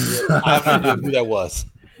 I don't know who that was.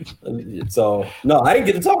 So no, I didn't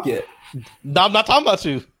get to talk yet. No, I'm not talking about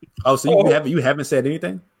you. Oh, so you haven't said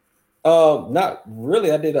anything? Not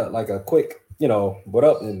really. I did a quick, what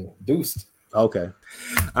up and deuced. Okay.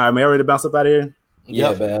 All right, man. Ready to bounce up out of here?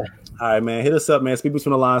 Yeah, man. All right, man. Hit us up, man. Speak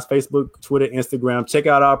Between the Lines, Facebook, Twitter, Instagram. Check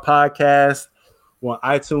out our podcast. We're on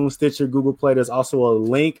iTunes, Stitcher, Google Play. There's also a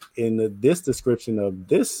link in this description of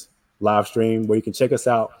this live stream where you can check us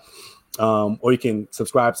out, or you can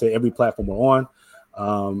subscribe to every platform we're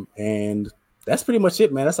on. And that's pretty much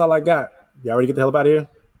it, man. That's all I got. Y'all ready to get the hell up out of here?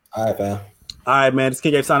 All right, man. All right, man. This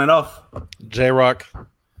King Gabe signing off. J-Rock.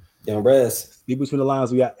 Young Brez. Be between the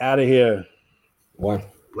lines. We got out of here. One.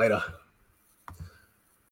 Later.